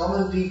 For the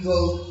common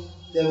people,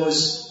 there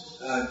was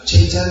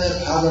Chaitanya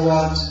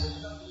Bhagavat,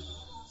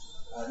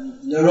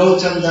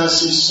 Narottam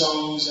Das's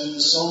songs, and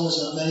the songs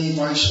of many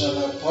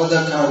Vaishnava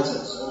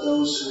Padakartas, or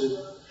those who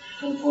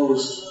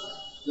composed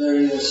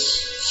various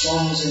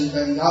songs in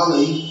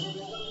Bengali.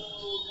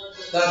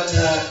 But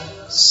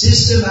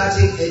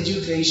systematic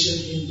education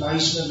in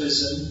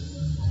Vaishnavism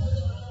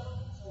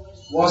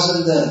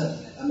wasn't there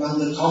among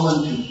the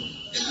common people.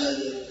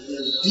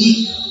 The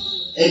deep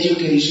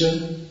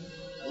education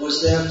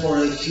was there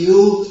for a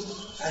few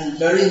and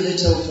very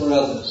little for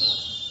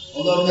others.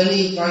 Although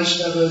many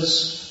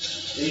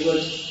Vaishnavas, they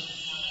would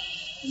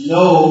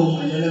know,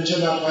 and when I'm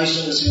talking about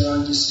Vaishnavas here,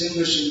 I'm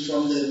distinguishing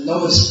from the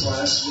lowest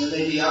class. There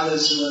may be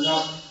others who are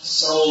not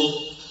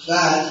so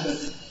bad, but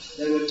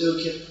they would do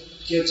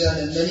kirtan,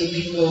 and many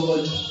people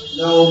would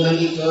know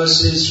many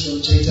verses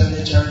from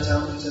Chaitanya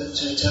Charitamrita,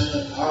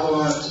 Chaitanya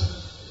Bhagavat.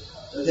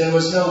 But there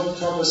was no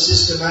proper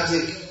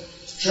systematic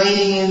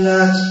training in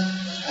that,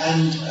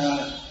 and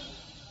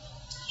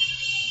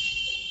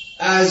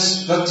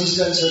as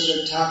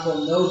Bhaktisiddhanta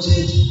Katha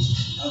noted,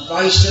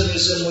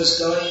 Vaishnavism was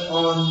going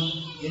on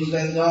in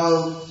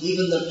Bengal.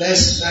 Even the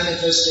best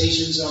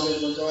manifestations of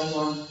it were going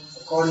on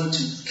according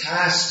to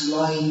caste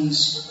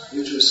lines,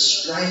 which was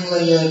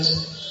strangling it,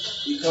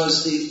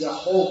 because the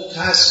whole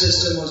caste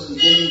system was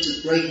beginning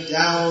to break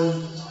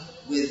down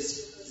with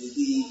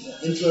the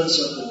influence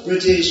of the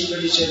British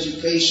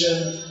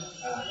education.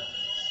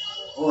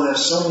 There are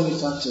so many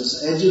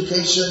factors.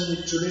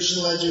 Education,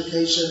 traditional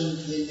education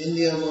in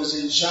India was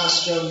in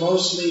Shastra,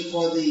 mostly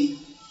for the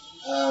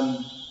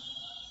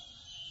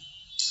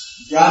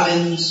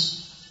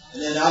Brahmins,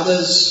 and then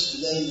others,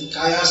 the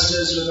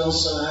Kayastas would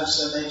also have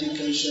some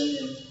education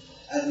in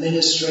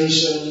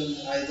administration,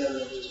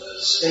 either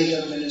state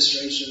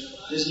administration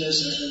or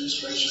business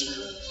administration.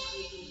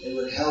 It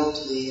would help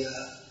the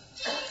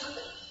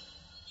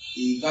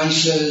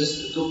Vaishyas,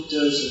 the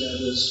Guptas and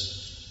others.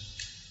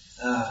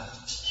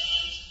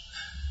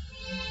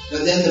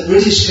 But then the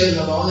British came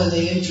along and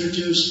they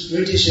introduced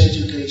British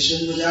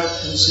education without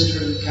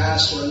considering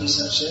caste or any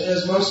such thing. It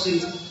was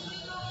mostly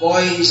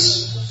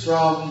boys,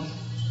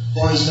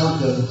 not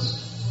girls,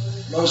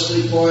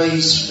 mostly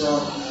boys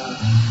from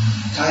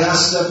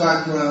Kayasta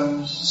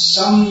backgrounds,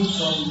 some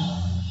from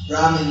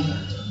Brahmin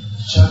background.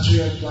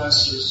 Kshatriya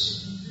class was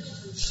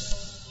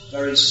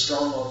very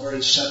strong or very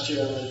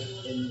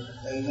Kshatriya-like in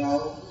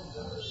Bengal.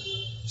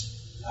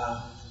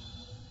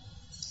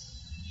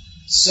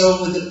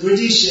 So with the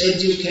British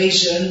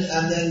education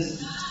and then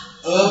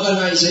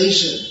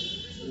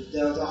urbanization,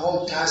 the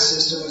whole caste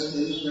system was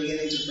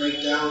beginning to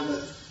break down,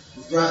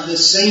 but the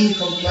same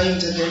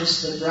complaint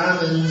against the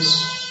Brahmins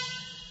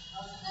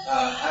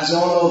as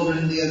all over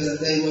India, that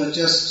they were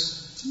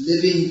just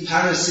living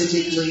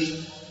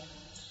parasitically,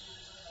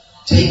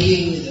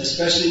 taking,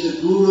 especially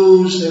the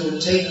gurus, they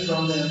would take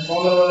from their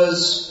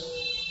followers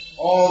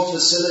all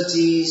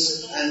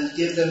facilities and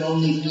give them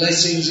only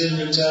blessings in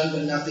return,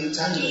 but nothing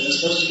tangible. They're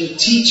supposed to give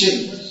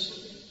teachings,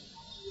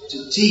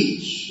 to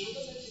teach.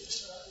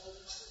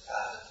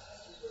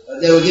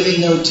 But they were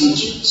giving no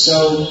teaching.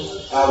 So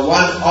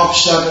one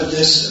upshot of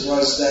this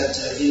was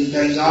that in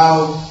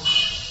Bengal,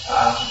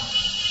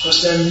 of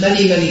course there are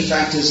many, many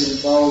factors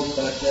involved,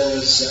 but there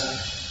was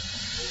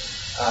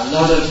a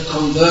lot of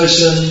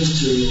conversion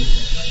to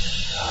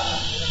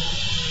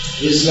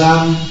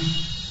Islam,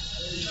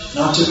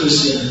 not to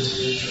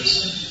Christianity,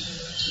 interesting,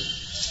 to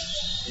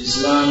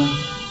Islam,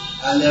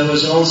 and there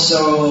was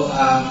also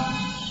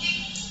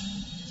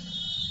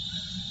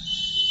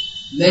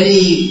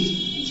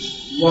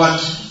many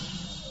what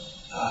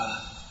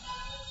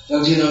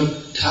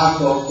Bhaktisiddhanta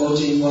Katha,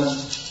 quoting one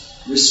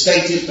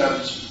respected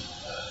Babaji,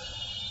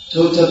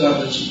 Tota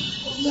Babaji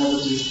of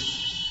Navadvip,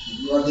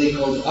 what they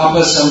called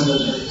upper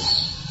sampradayas,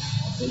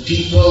 the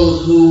people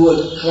who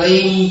would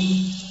claim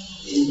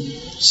in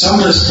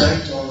some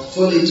respect or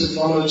fully to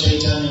follow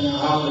Chaitanya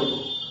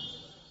Mahaprabhu,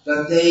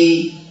 but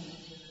they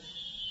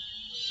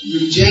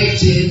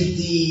rejected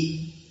the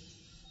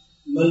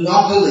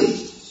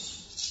monopoly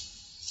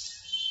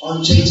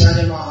on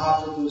Chaitanya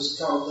Mahaprabhu's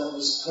cult that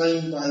was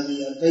claimed by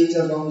the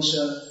Advaita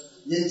Vangsha,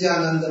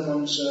 Nityananda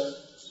Vangsha,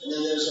 and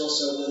then there's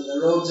also the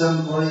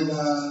Narottam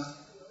Parivar,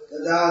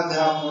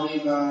 Gadadhar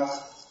Parivar,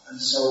 and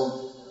so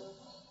on.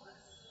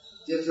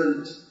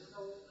 Different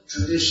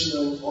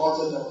traditional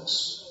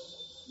orthodox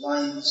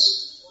lines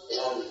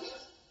of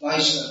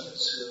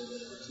Vaishnavas,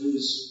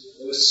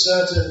 there were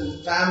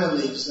certain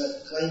families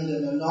that claimed a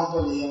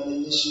monopoly on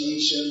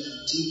initiation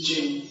and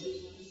teaching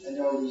and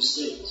all these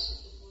things.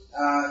 I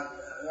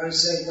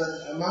was saying, but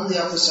among the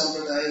upper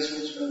sampradayas,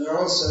 which there are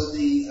also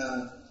the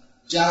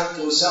Jat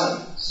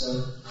Gosai, so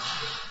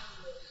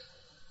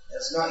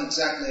that's not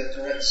exactly a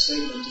correct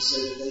statement to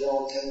say that they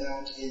all came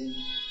out in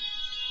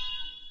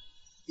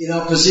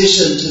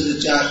opposition to the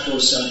Jat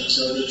Gosai,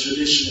 so the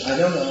tradition. I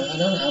don't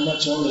know how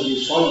much all of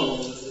you follow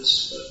all of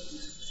this, but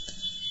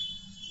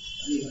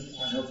anyway,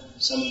 I hope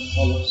someone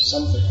follows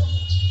something of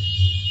it.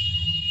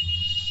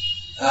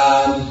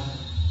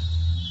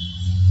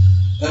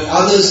 But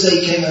others,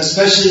 they came,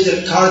 especially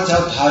the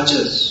Karta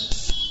Bhajas,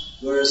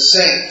 were a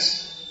sect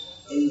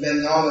in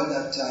Bengal at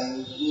that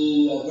time,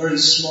 who are very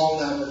small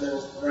now, but they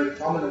were very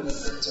prominent at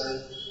that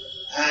time.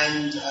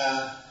 And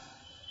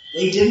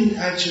they didn't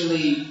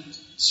actually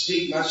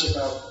speak much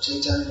about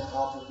Chaitanya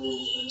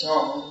Mahaprabhu at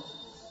all.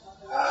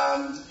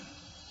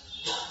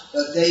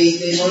 But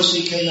they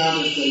mostly came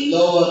out of the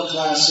lower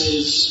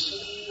classes.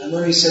 And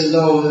when we say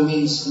low, that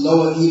means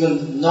lower,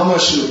 even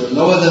Namashudra,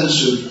 lower than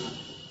Shudra.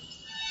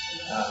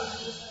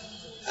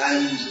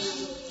 And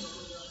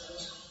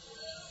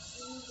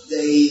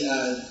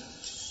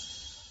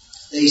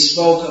they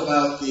spoke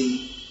about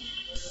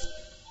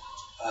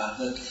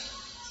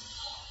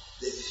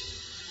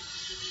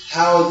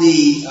how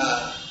the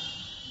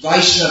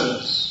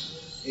Vaishnavas,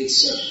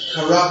 it's a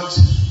corrupt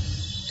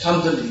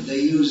company. They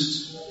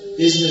used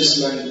business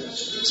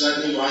language.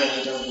 Exactly why,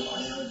 I don't know.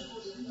 I haven't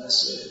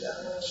investigated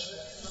that much.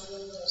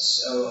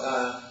 So,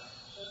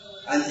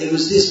 and it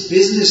was this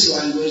business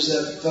language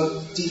that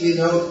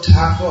Bhaktisiddhanta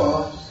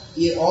Thakur,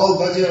 all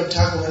Bhaktisiddhanta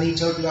Thakur, when he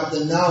talked about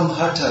the Nam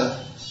Hatha,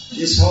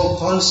 this whole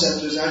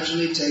concept was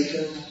actually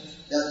taken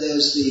that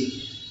there's the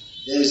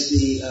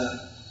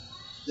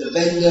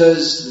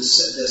vendors, the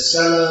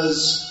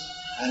sellers,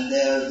 and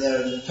there are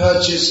the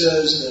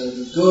purchasers, there are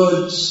the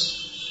goods,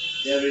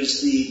 there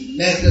is the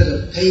method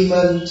of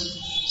payment.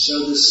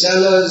 So the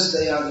sellers,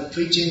 they are the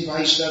preaching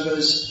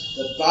Vaishnavas,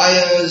 the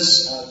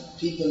buyers are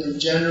people in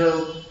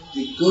general,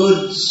 the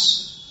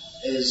goods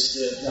is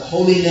the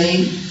holy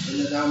name in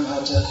the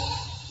Namhata,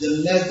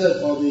 the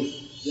method or the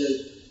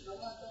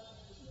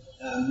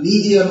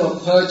medium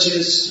of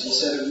purchase,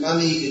 instead of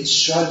money, it's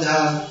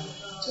Shraddha.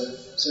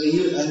 So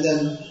and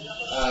then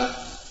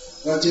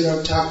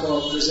Bhaktisiddhanta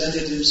Thakur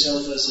presented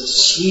himself as a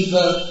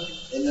sweeper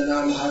in the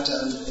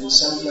Namhata, and in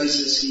some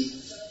places he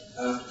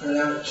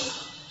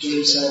gave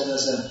himself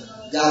as a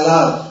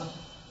dalal,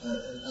 a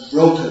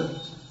broker.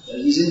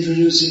 He's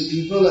introducing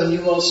people, and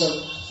you also,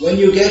 when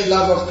you get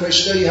love of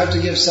Krishna, you have to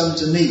give some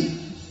to me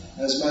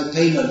as my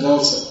payment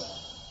also.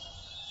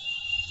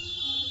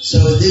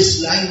 So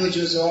this language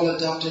was all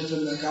adopted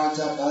from the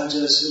Karta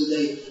Bhajas, who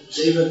they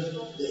were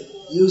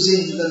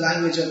using the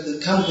language of the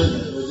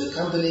company, where the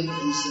company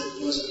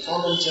was a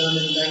common term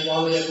in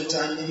Bengali at the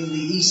time, meaning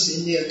the East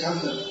India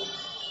Company.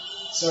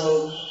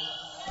 So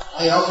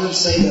I often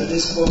say that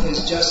this book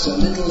is just a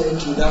little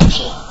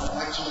introduction.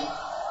 Actually,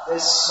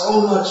 there's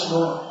so much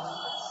more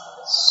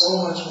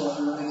if you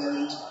want to get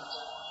into it.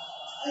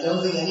 I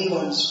don't think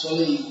anyone's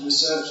fully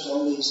researched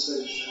all these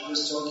things. I'm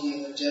just talking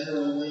in a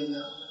general way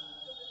now.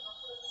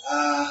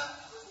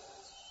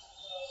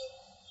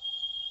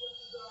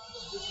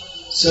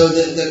 So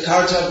the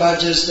Karta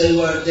Bhajas, they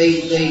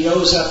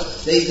rose up.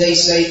 They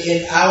say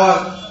in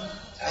our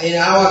in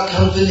our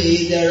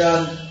company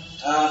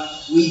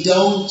we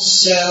don't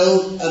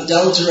sell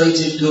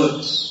adulterated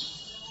goods,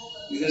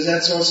 because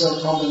that's also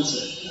a common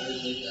thing.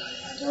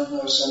 I don't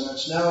know so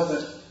much now,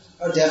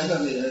 but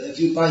definitely, if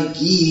you buy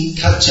ghee,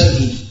 kacha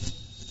ghee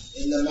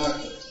in the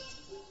market,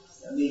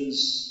 that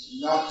means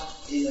not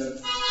in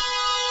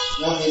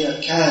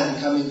a can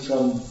coming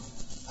from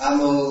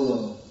Amul,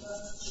 or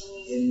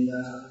in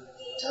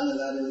Tamil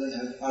Nadu they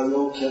have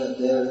Arokya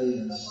dairy,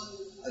 and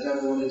I don't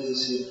know what it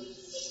is here.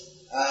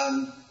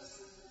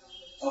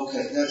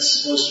 Okay, that's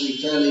supposed to be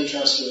fairly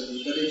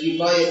trustworthy. But if you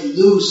buy it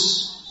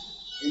loose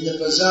in the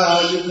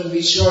bazaar, you can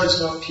be sure it's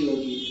not pure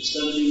ghee. It's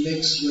going to be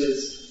mixed with,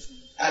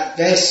 at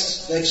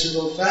best,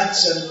 vegetable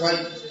fats and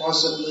quite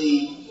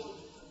possibly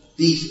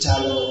beef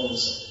tallow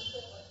also.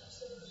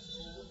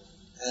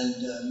 And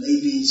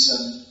maybe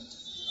some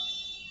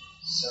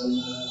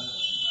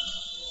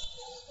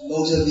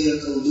motor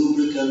vehicle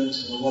lubricant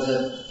or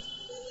whatever,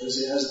 because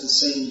it has the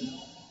same,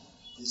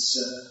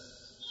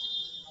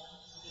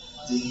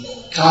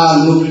 the car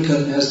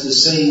lubricant has the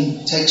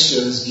same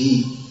texture as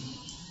ghee.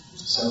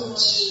 So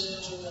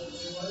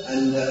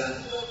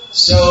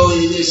so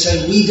they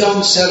say we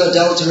don't sell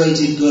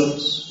adulterated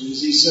goods.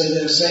 Because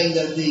they're saying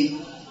that the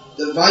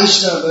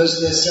Vaishnavas,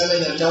 they're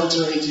selling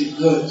adulterated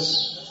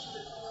goods.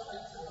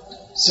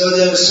 So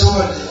there was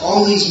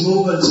all these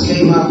movements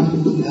came up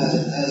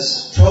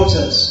as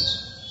protest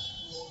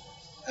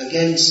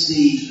against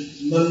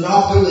the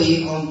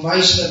monopoly on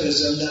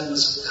Vaishnavism that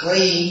was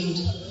claimed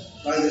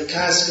by the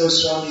caste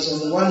Goswamis. On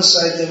the one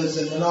side there was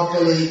the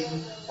monopoly,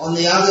 on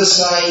the other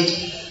side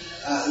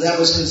that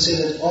was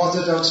considered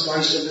orthodox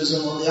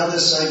Vaishnavism, on the other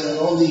side there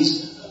were all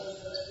these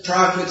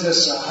Prakrita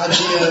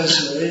Sahajias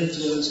who were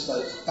influenced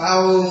by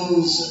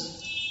bowels.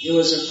 It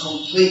was a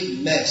complete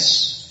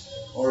mess,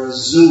 or a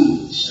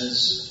zoo,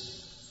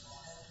 as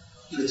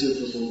Prithu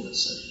Prabhu would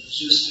say. It was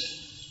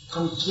just a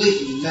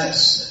complete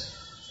mess.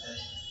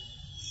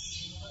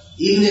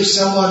 Even if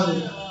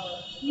someone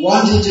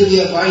wanted to be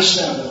a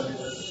Vaishnava,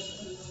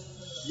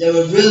 they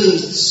were really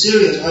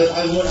serious.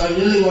 I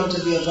really want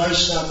to be a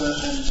Vaishnava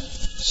and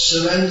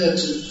surrender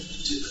to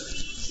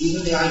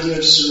even the idea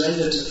of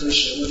surrender to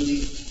Krishna.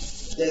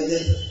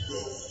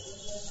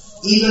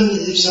 Even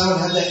if someone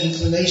had that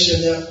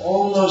inclination, they're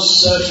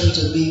almost certain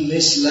to be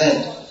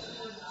misled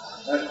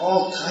by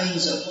all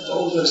kinds of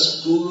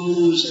bogus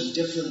gurus and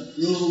different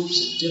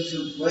groups and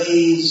different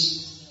ways.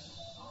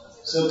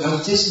 So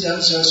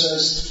Bhaktisiddhanta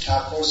Saraswati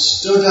Thakur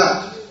stood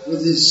up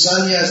with his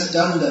sannyas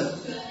danda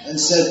and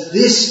said,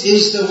 this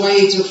is the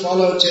way to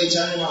follow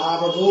Chaitanya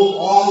Mahaprabhu,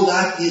 all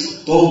that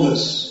is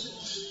bogus.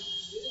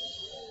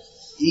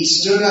 He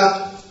stood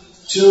up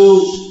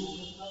to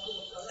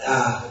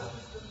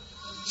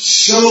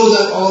show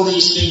that all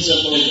these things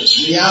are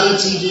bogus.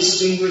 Reality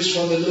distinguished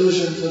from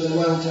illusion for the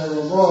welfare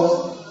of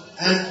all,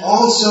 and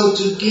also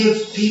to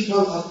give people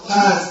a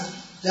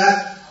path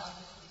that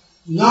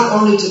not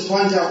only to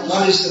point out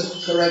what is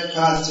the correct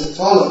path to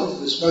follow,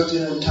 which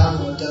Bhaktivinoda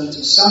Thakur had done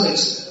to some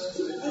extent,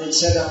 and it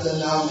set up the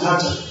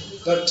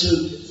Namhata, but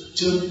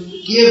to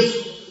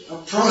give a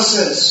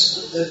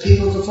process that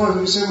people can follow.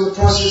 We say, well, the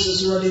process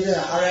is already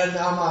there. Hare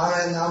Nama,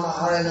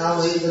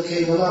 Eva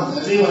Kevalam.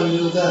 Everyone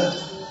knew that.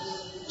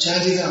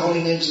 Chanting the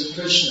holy names of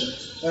Krishna.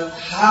 But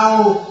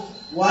how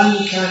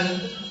one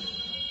can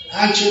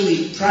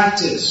actually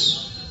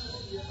practice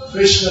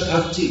Krishna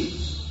Bhakti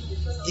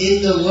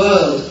in the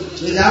world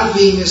without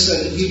being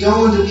misled. If you don't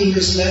want to be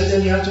misled,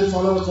 then you have to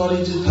follow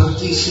according to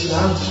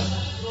Bhaktisiddhanta.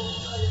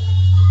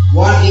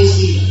 What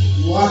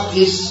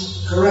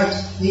is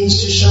correct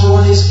means to show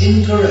what is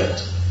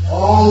incorrect.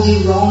 All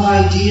the wrong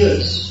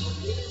ideas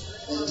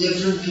that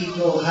different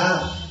people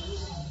have.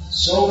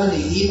 So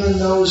many, even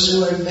those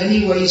who in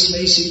many ways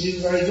may seem to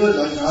be very good,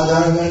 like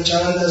Radharani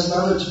Charana's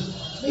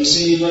Babaji, may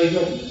seem to be very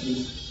good.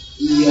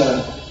 He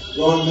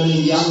brought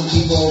many young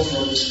people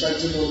from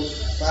respectable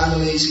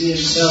families. He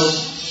himself,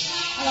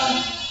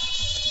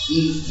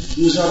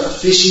 he was not a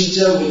fish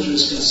eater, which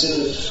was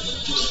considered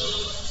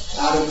just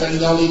out of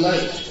Bengali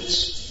life. It's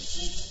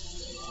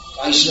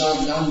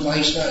Vaishnava,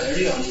 non-Vaishnava,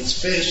 everyone eats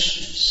fish.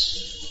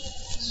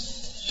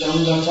 It's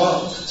Ganga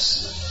folk.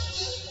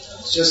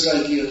 It's just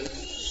like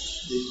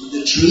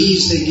the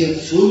trees, they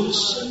give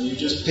fruits, and you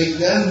just pick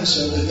them.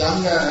 So the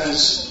Ganga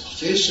has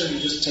fish, and you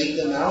just take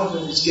them out,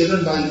 and it's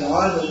given by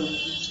God, and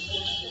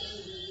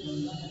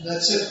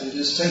that's it. You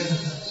just take them.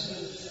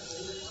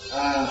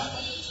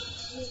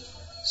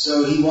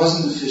 So he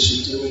wasn't a fish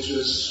eater, which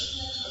was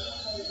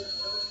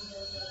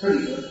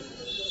pretty good.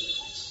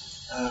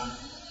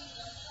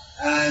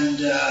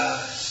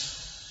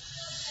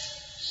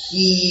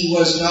 He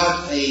was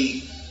not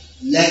a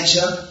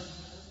lecher,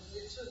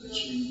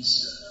 which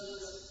means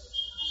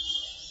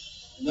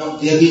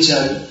not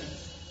vyabhichari.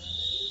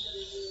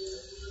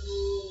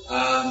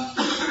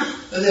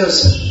 But there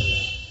was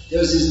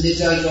this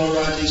Nitai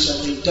Gaurati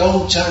something,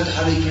 don't chant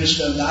Hare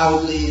Krishna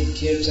loudly in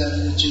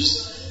Kirtan, which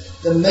is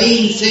the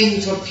main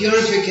thing for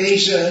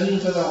purification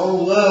for the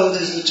whole world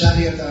is the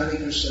chanting of the Hare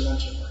Krishna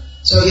mantra.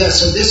 So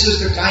this was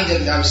the kind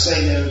of, I was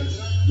saying,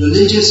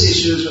 religious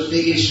issues were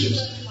big issues.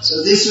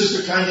 So this was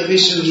the kind of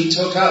issue he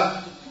took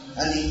up,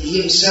 and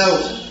he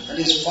himself and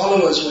his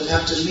followers would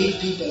have to meet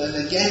people and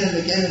again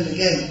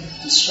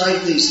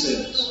describe these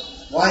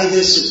things. Why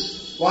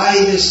this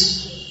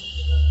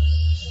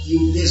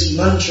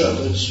mantra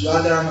which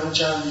Radha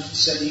Chan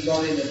said he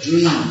got in a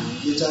dream,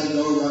 Nitai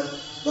Gaura,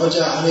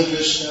 Bhaja Hare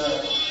Krishna,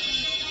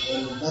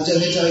 Bhaja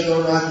Nitai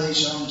Gaura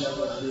Nesham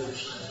Java Hare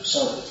Krishna.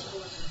 Sorry.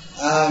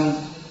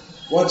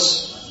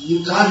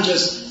 You can't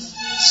just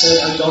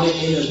say I got it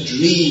in a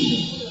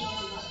dream.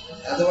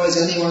 Otherwise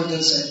anyone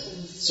can say.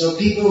 So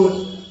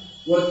people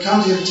would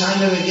come to him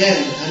time and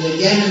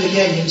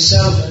again,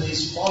 himself and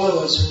his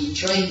followers who he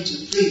trained to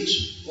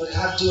preach would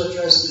have to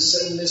address the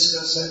same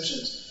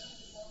misconceptions.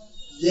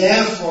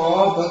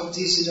 Therefore,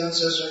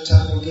 Bhaktisiddhanta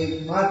Katha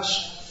gave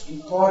much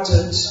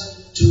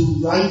importance to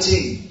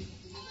writing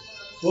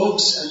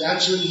books, and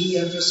actually he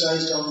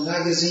emphasized on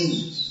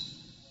magazines,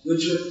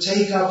 which would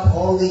take up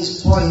all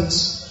these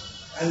points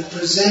and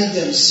present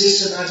them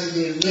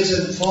systematically in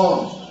written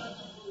form,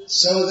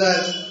 so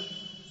that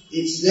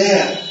it's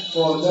there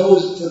for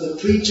the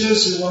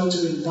preachers who want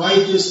to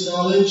imbibe this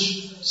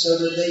knowledge, so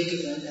that they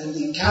can, and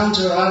the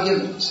counter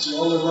arguments to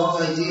all the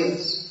wrong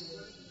ideas.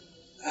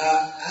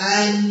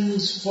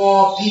 And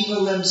for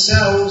people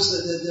themselves,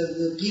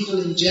 the people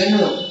in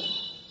general,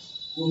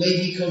 who may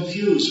be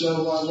confused,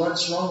 well,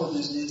 what's wrong with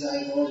this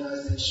Nitai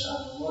organization?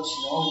 What's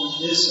wrong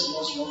with this and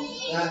what's wrong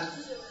with that?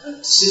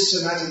 And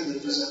systematically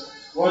present.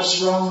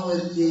 What's wrong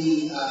with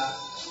the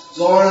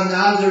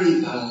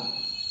Gauranagari power?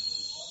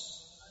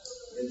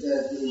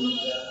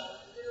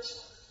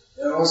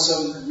 There are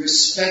some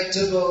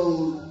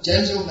respectable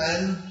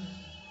gentlemen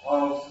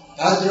of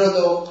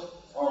Bhadradok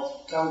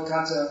of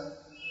Calcutta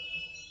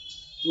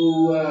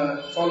who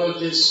followed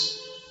this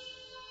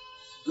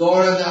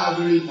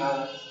Gauranagari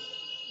power.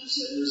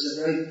 It was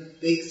a very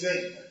big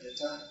thing at the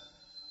time.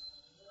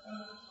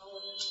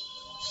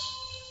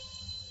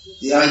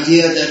 The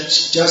idea that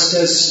just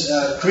as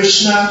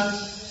Krishna,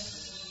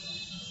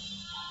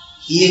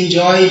 he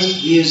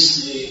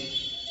is the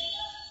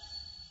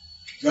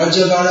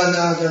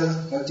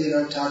Rajavaranagara,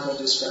 Bhaktivinoda Thakur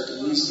described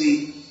him.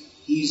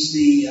 He's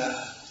the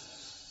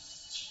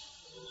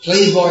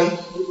playboy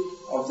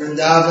of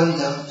Vrindavan.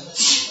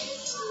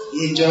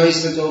 He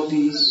enjoys the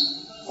gopis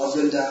of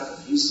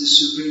Vrindavan. He's the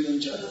supreme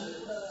enjoyer.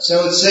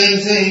 So it's the same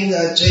thing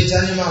that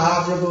Chaitanya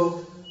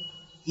Mahaprabhu,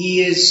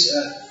 he is,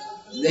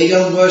 they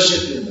don't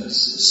worship him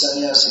as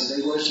sannyasi,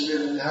 they worship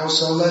him in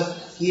household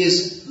life. He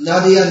is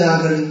Nadia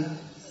Nagari.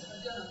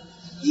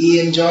 He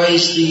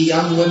enjoys the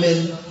young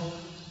women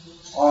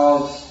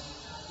of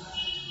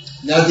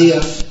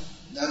Nadia.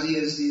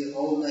 Nadia is the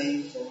old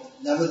name for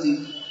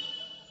Navadip,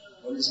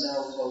 what is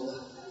now called.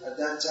 At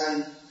that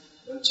time,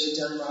 when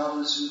Chaitanya Mahaprabhu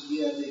was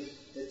here,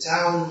 the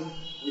town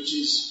which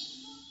is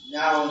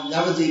now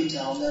Navadip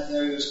town, that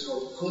area is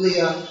called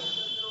Kulia,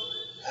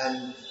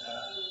 and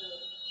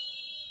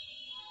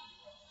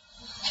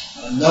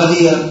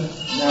Nadia,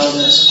 now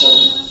that's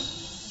called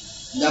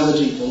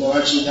Navadip, although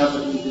actually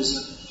Navadip is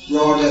a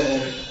broader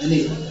area.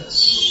 Anyway,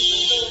 that's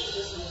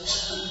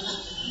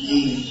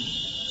the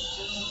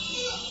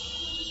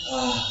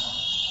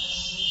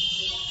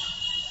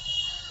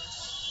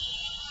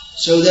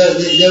so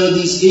there were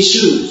these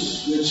issues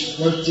which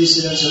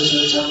Bhaktisiddhanta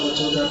Katha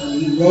took up, and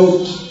he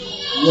wrote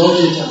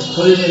it and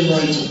put it in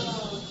writing.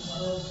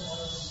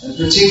 And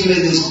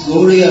particularly this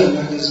Gauriya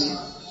magazine,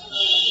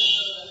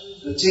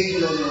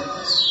 particularly on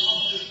this,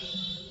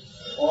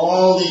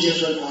 all the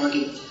different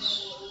arguments,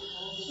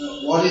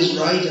 what is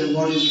right and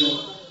what is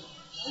wrong.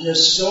 And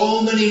there's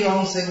so many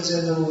wrong things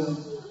in the world.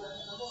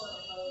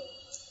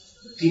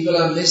 People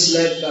are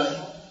misled by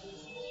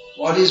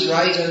what is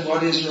right and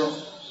what is wrong.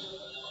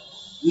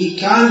 We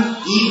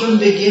can't even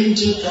begin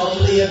to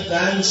properly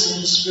advance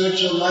in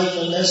spiritual life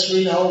unless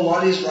we know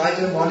what is right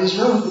and what is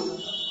wrong.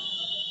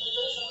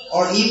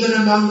 Or even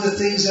among the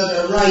things that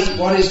are right,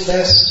 what is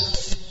best.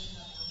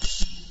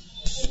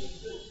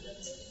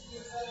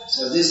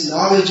 So this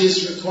knowledge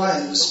is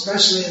required,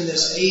 especially in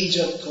this age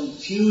of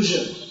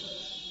confusion.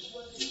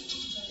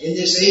 In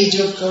this age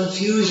of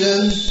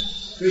confusion,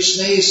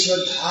 Krishna is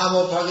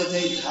Swadhama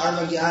Bhagate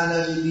Dharma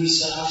Jnana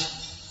Vibhisa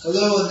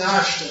Kalo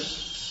Nashta.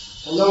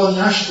 Hello,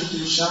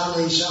 Nashtu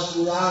Shama Isha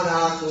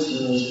Purana.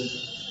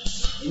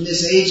 In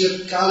this age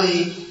of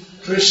Kali,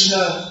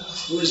 Krishna,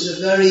 who is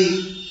the very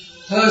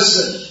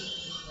person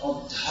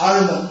of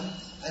Dharma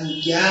and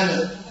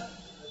Jnana,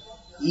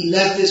 he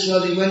left this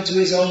world, he went to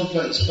his own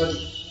place, but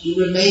he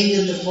remained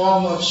in the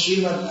form of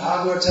Srimad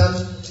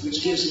Bhagavatam,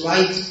 which gives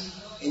light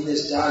in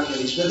this dark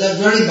age. But that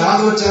very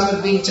Bhagavatam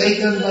had been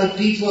taken by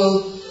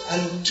people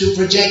and to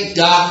project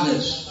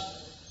darkness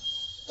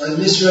by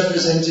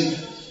misrepresenting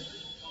it.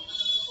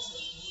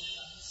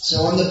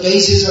 So on the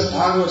basis of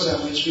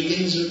Bhagavatam, which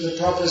begins with the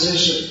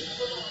proposition,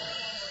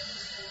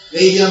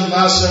 Vedyam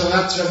Vasa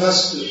Vatra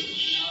Vastu,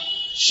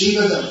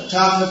 Shivadam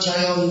Tatma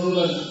Trayam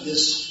Nulanam,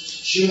 this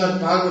Srimad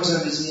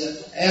Bhagavatam is the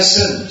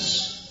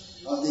essence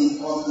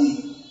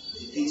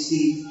it's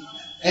the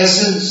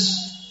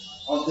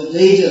essence of the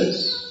Vedas,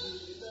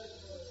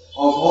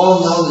 of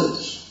all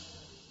knowledge.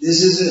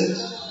 This is it.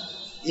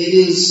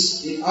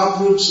 It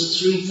uproots the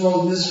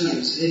threefold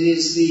mysteries.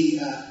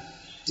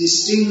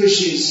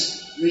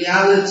 Distinguishes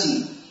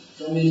reality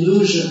from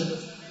illusion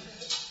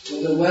for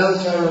the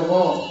welfare of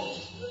all.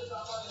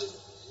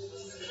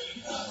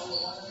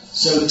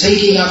 So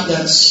taking up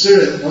that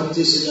spirit,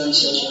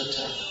 Bhaktisiddhanta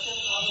Katha,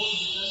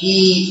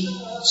 he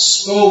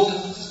spoke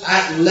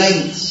at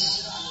length.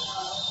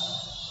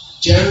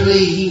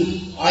 Generally,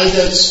 he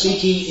either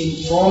speaking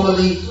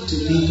informally to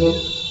people.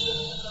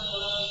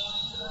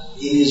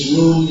 In his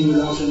room, he would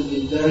often,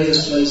 in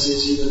various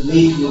places, he would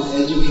meet with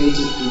educated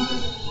people.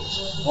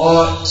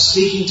 Or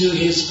speaking to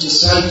his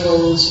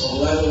disciples or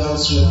whoever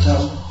else would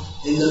come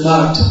in the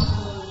mart.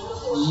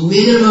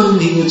 Minimum,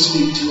 he would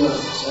speak 2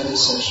 hours at a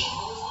session.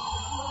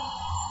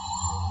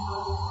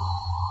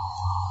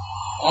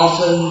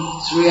 Often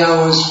 3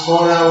 hours,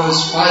 4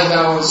 hours, 5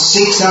 hours,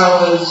 6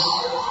 hours.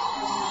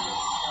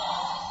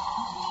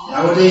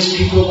 Nowadays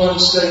people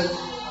won't stay.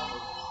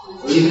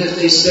 Or even if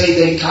they stay,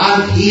 they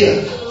can't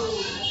hear.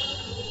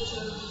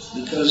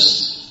 Because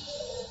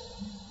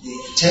the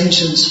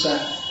attention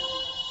span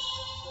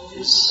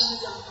is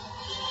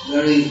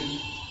very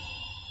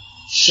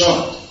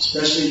short.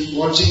 Especially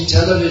watching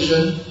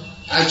television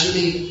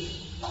actually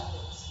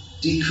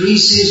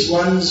decreases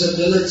one's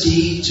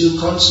ability to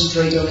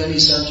concentrate on any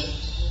subject.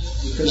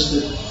 Because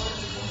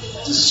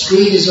the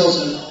screen is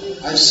also,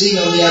 I've seen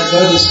on the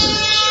advertisement,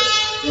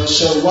 they'll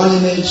show one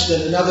image,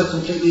 then another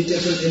completely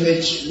different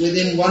image.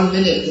 Within 1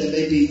 minute there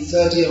may be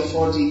 30 or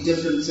 40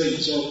 different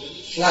things or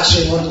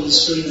flashing onto the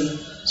screen.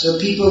 So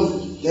people,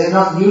 they're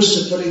not used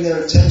to putting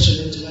their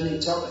attention into any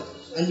topic.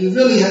 And you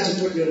really have to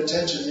put your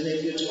attention in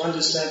if you're to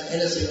understand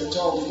anything at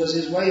all, because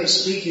his way of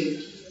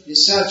speaking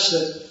is such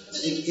that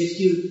if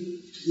you,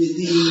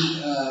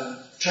 the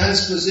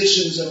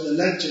transpositions of the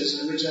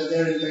lectures, which are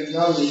there in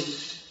Bengali,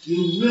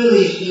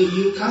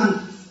 you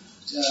can't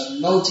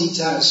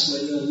multitask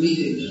when you're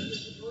reading it.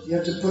 You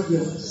have to put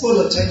your full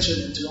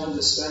attention into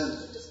understanding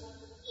it.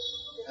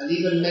 And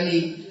even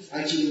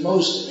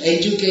most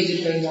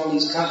educated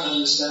Bengalis can't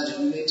understand it.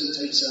 You need to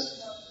take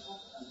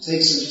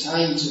some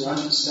time to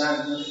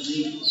understand what it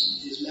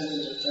means, his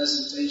method of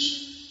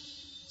presentation.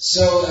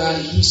 So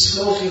he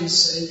spoke in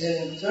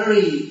a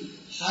very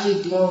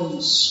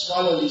high-blown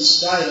scholarly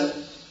style,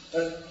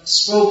 but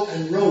spoke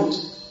and wrote,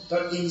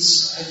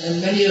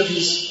 and many of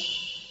his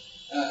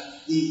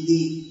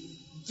the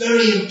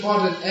very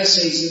important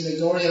essays in the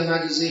Gauriya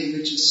magazine,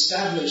 which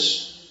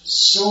establish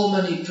so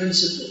many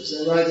principles.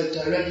 They're either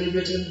directly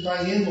written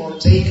by him or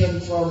taken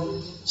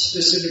from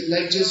specific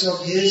lectures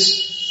of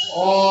his,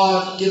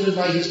 or given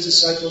by his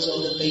disciples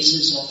on the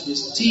basis of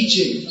his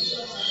teachings.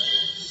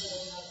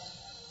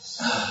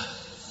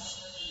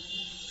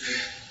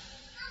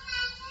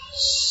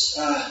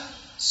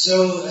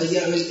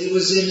 It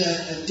was in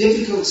a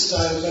difficult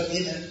style, but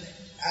in an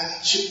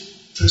actual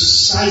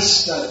precise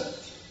style.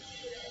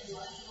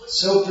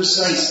 So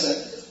precise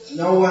that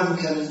no one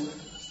can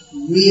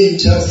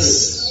reinterpret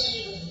this.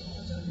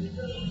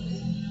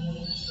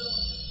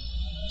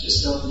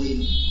 Just don't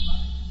lean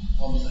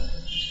on the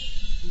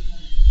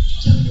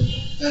temple.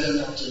 Better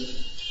not to.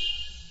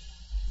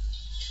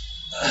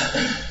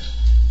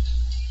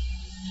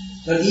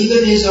 But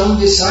even his own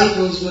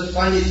disciples would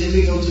find it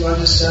difficult to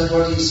understand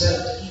what he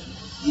said.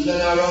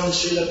 Even our own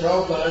Srila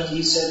Prabhupada,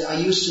 he said, I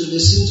used to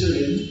listen to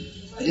him.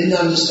 I didn't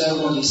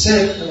understand what he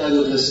said, but I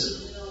would listen.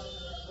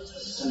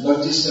 And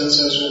Bhaktisiddhanta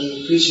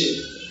Saraswati appreciated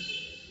it.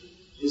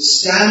 It's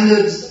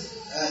standard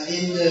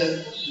in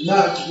the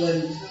Math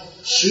when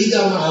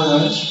Sridhar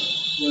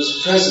Maharaj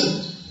was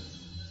present.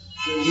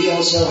 He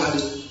also had a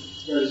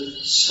very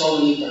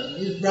scholarly background.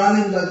 He was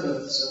Brahmin by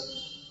birth. So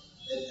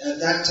at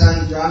that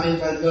time, Brahmin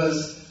by birth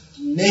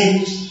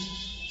meant,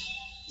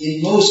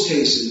 in most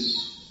cases,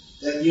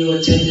 that you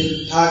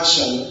attended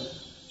Pathshala,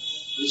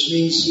 which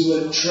means you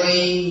were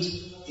trained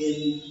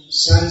in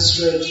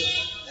Sanskrit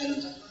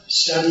and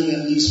studying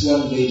at least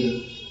one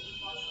Veda.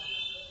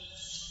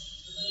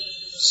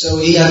 So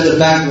he had the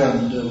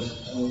background of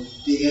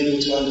being able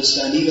to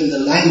understand even the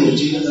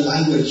language,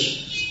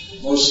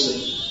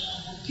 mostly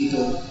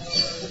people,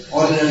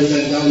 ordinary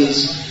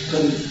Bengalis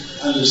couldn't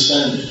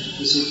understand it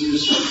because it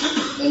used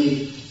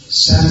many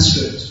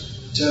Sanskrit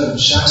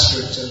terms,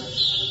 Shastra terms.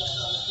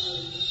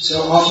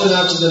 So often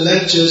after the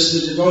lectures,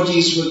 the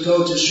devotees would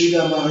go to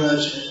Sridhar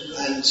Maharaj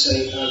and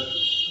say,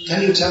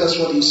 can you tell us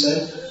what he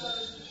said?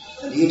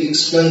 And he would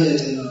explain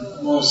it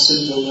in more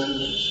simple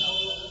language.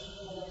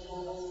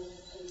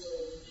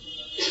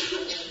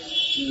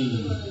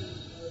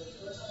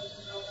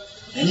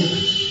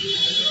 Anyway,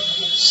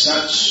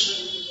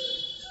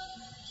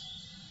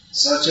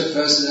 such a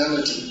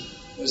personality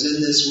was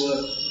in this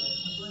world.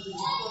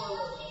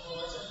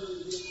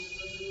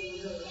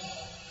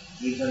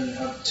 Even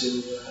up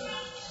to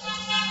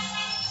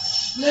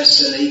less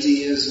than 80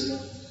 years ago,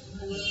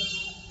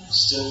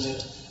 still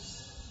there.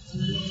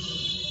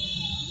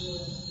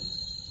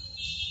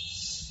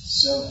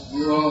 So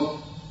you all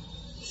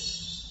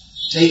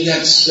take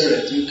that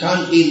spirit. You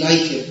can't be like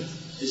him.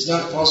 It's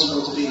not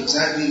possible to be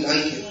exactly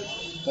like him.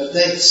 But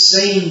that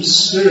same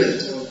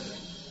spirit of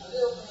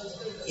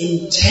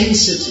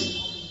intensity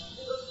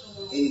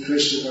in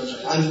Krishna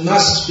consciousness. I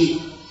must be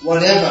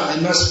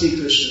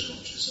Krishna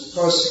conscious. Of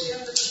course,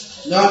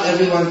 not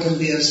everyone can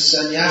be a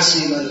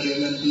sannyasi like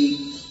him and be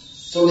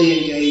fully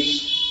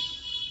engaged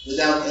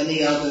without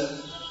any other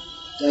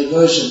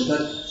diversion.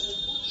 But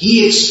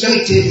he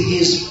expected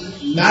his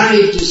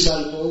married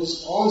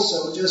disciples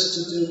also just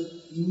to do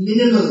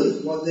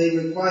minimally what they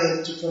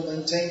required for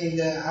maintaining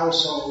their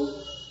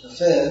household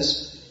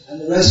affairs, and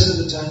the rest of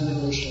the time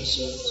devotional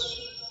service.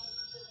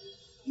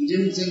 He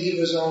didn't think it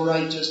was all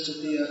right just to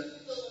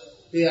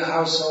be a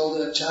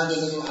householder, chant a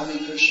little Hare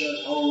Krishna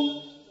at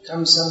home,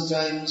 come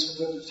sometimes,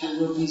 put a few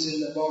rupees in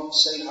the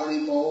box, say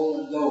Hari Bol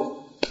and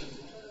go.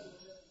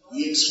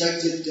 He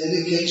expected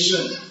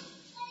dedication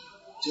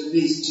to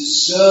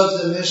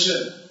serve the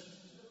mission,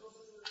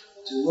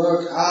 to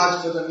work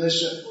hard for the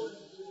mission.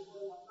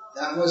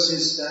 That was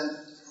his standard.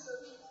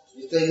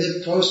 If they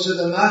lived close to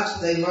the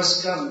mat, they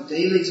must come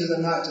daily to the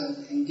mat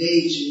and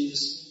engage in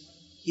this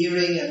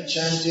hearing and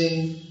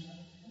chanting,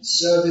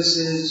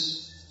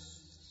 services.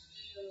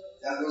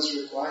 That was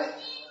required.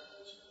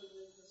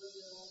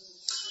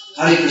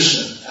 Hare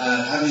Krishna.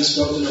 Having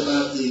spoken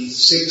about the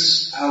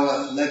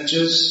 6-hour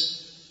lectures,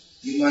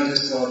 you might have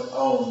thought,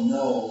 oh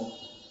no,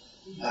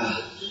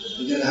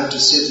 we're going to have to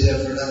sit here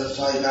for another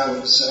 5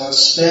 hours, so I'll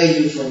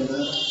spare you from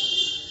that.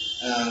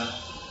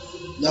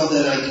 Not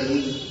that I can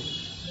even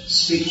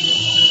speak from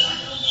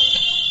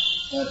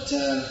that.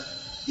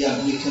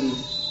 But we can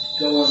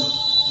go on.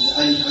 I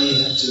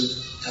have to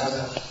cut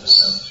out for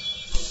some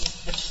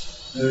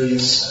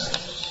various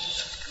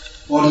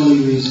bodily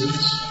reasons.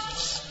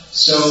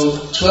 So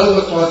 12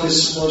 o'clock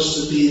is supposed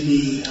to be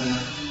the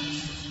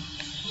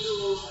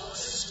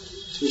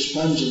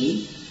Pushpanjali.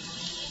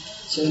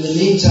 So in the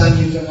meantime,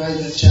 you can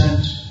either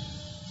chant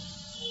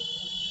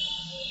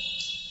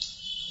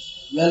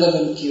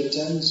relevant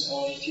kirtans,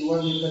 or if you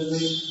want, you can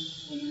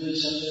read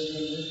something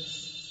from it.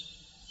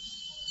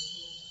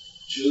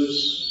 Choose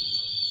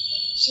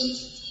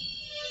something.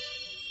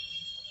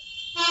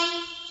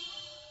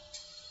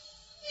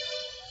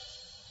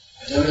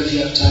 I don't know if you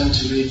have time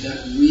to read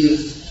that real,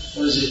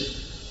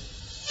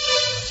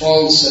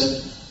 false and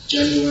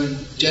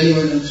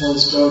genuine and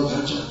false God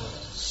bhajan.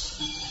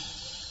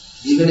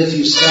 Even if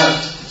you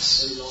start,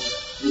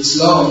 it's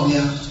long,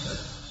 yeah, but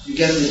you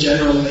get the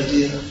general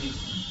idea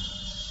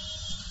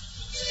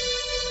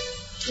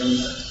from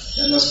that.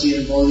 That must be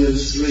in volume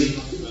 3.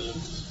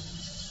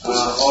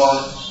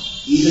 Or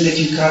even if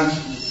you can't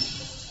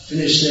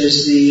finish,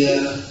 there's the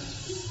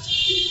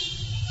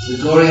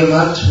Gauriya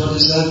Mat. What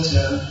is that?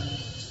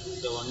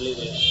 The only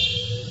way.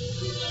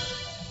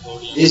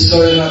 Is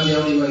Gauriya Mat the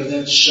only way?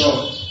 That's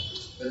short.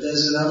 But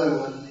there's another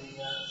one.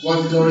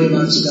 What Gauriya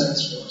Mat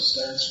stands for.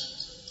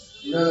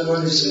 You know the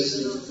one who says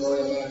that the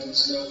Gauriya Mat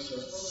is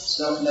it's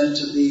not meant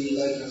to be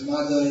like a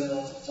mother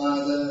or a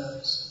father.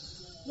 It's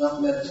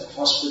not meant for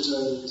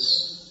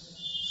hospitals.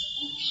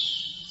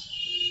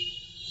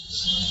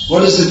 What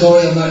does the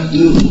Gauriya Mat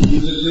do?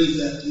 You could read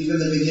that, even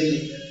the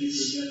beginning, that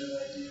people get an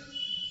idea.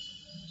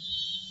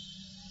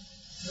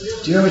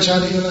 Do you know which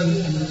article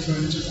I'm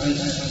referring to?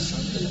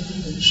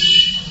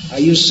 I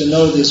used to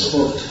know this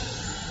book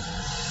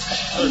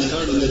in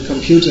the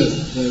computer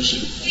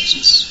version.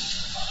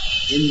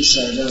 It's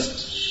inside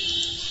out.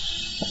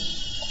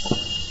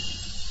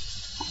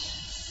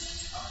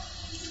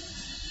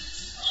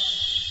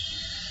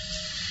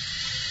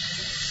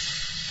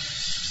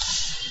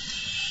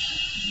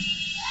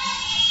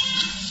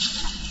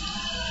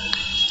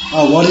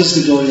 What is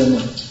the Gauriya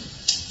Mat?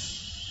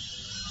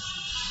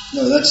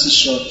 No, that's the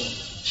short one.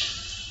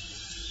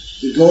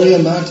 The Gauriya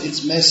Mat,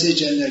 its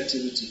message and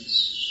activities.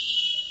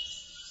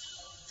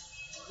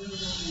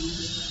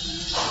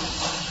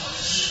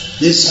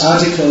 This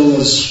article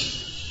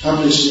was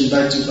published in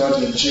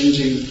Bhaktisiddhanta,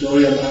 changing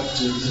Gauriya Mat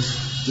to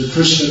the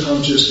Krishna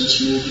consciousness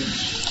movement,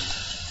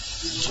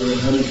 or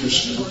Hare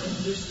Krishna.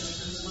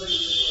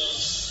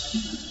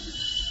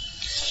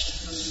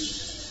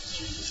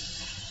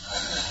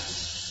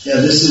 Yeah,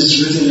 this is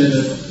written in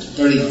a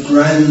very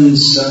grand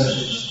style.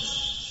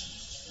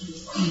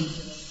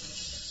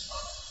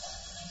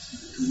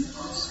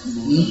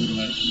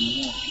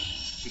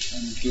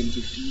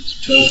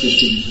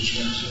 12:15.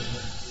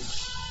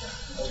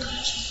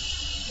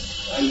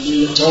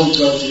 We were told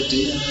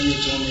 12:15, and then you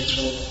told me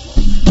 12 o'clock.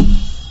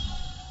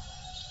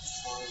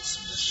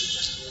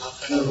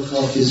 12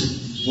 o'clock is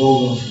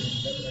Bhog.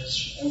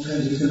 Okay,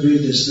 you can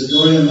read this. The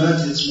Gauriya Mat,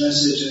 its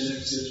message and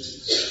activities.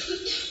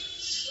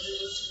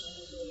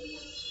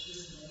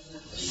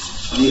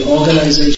 The organization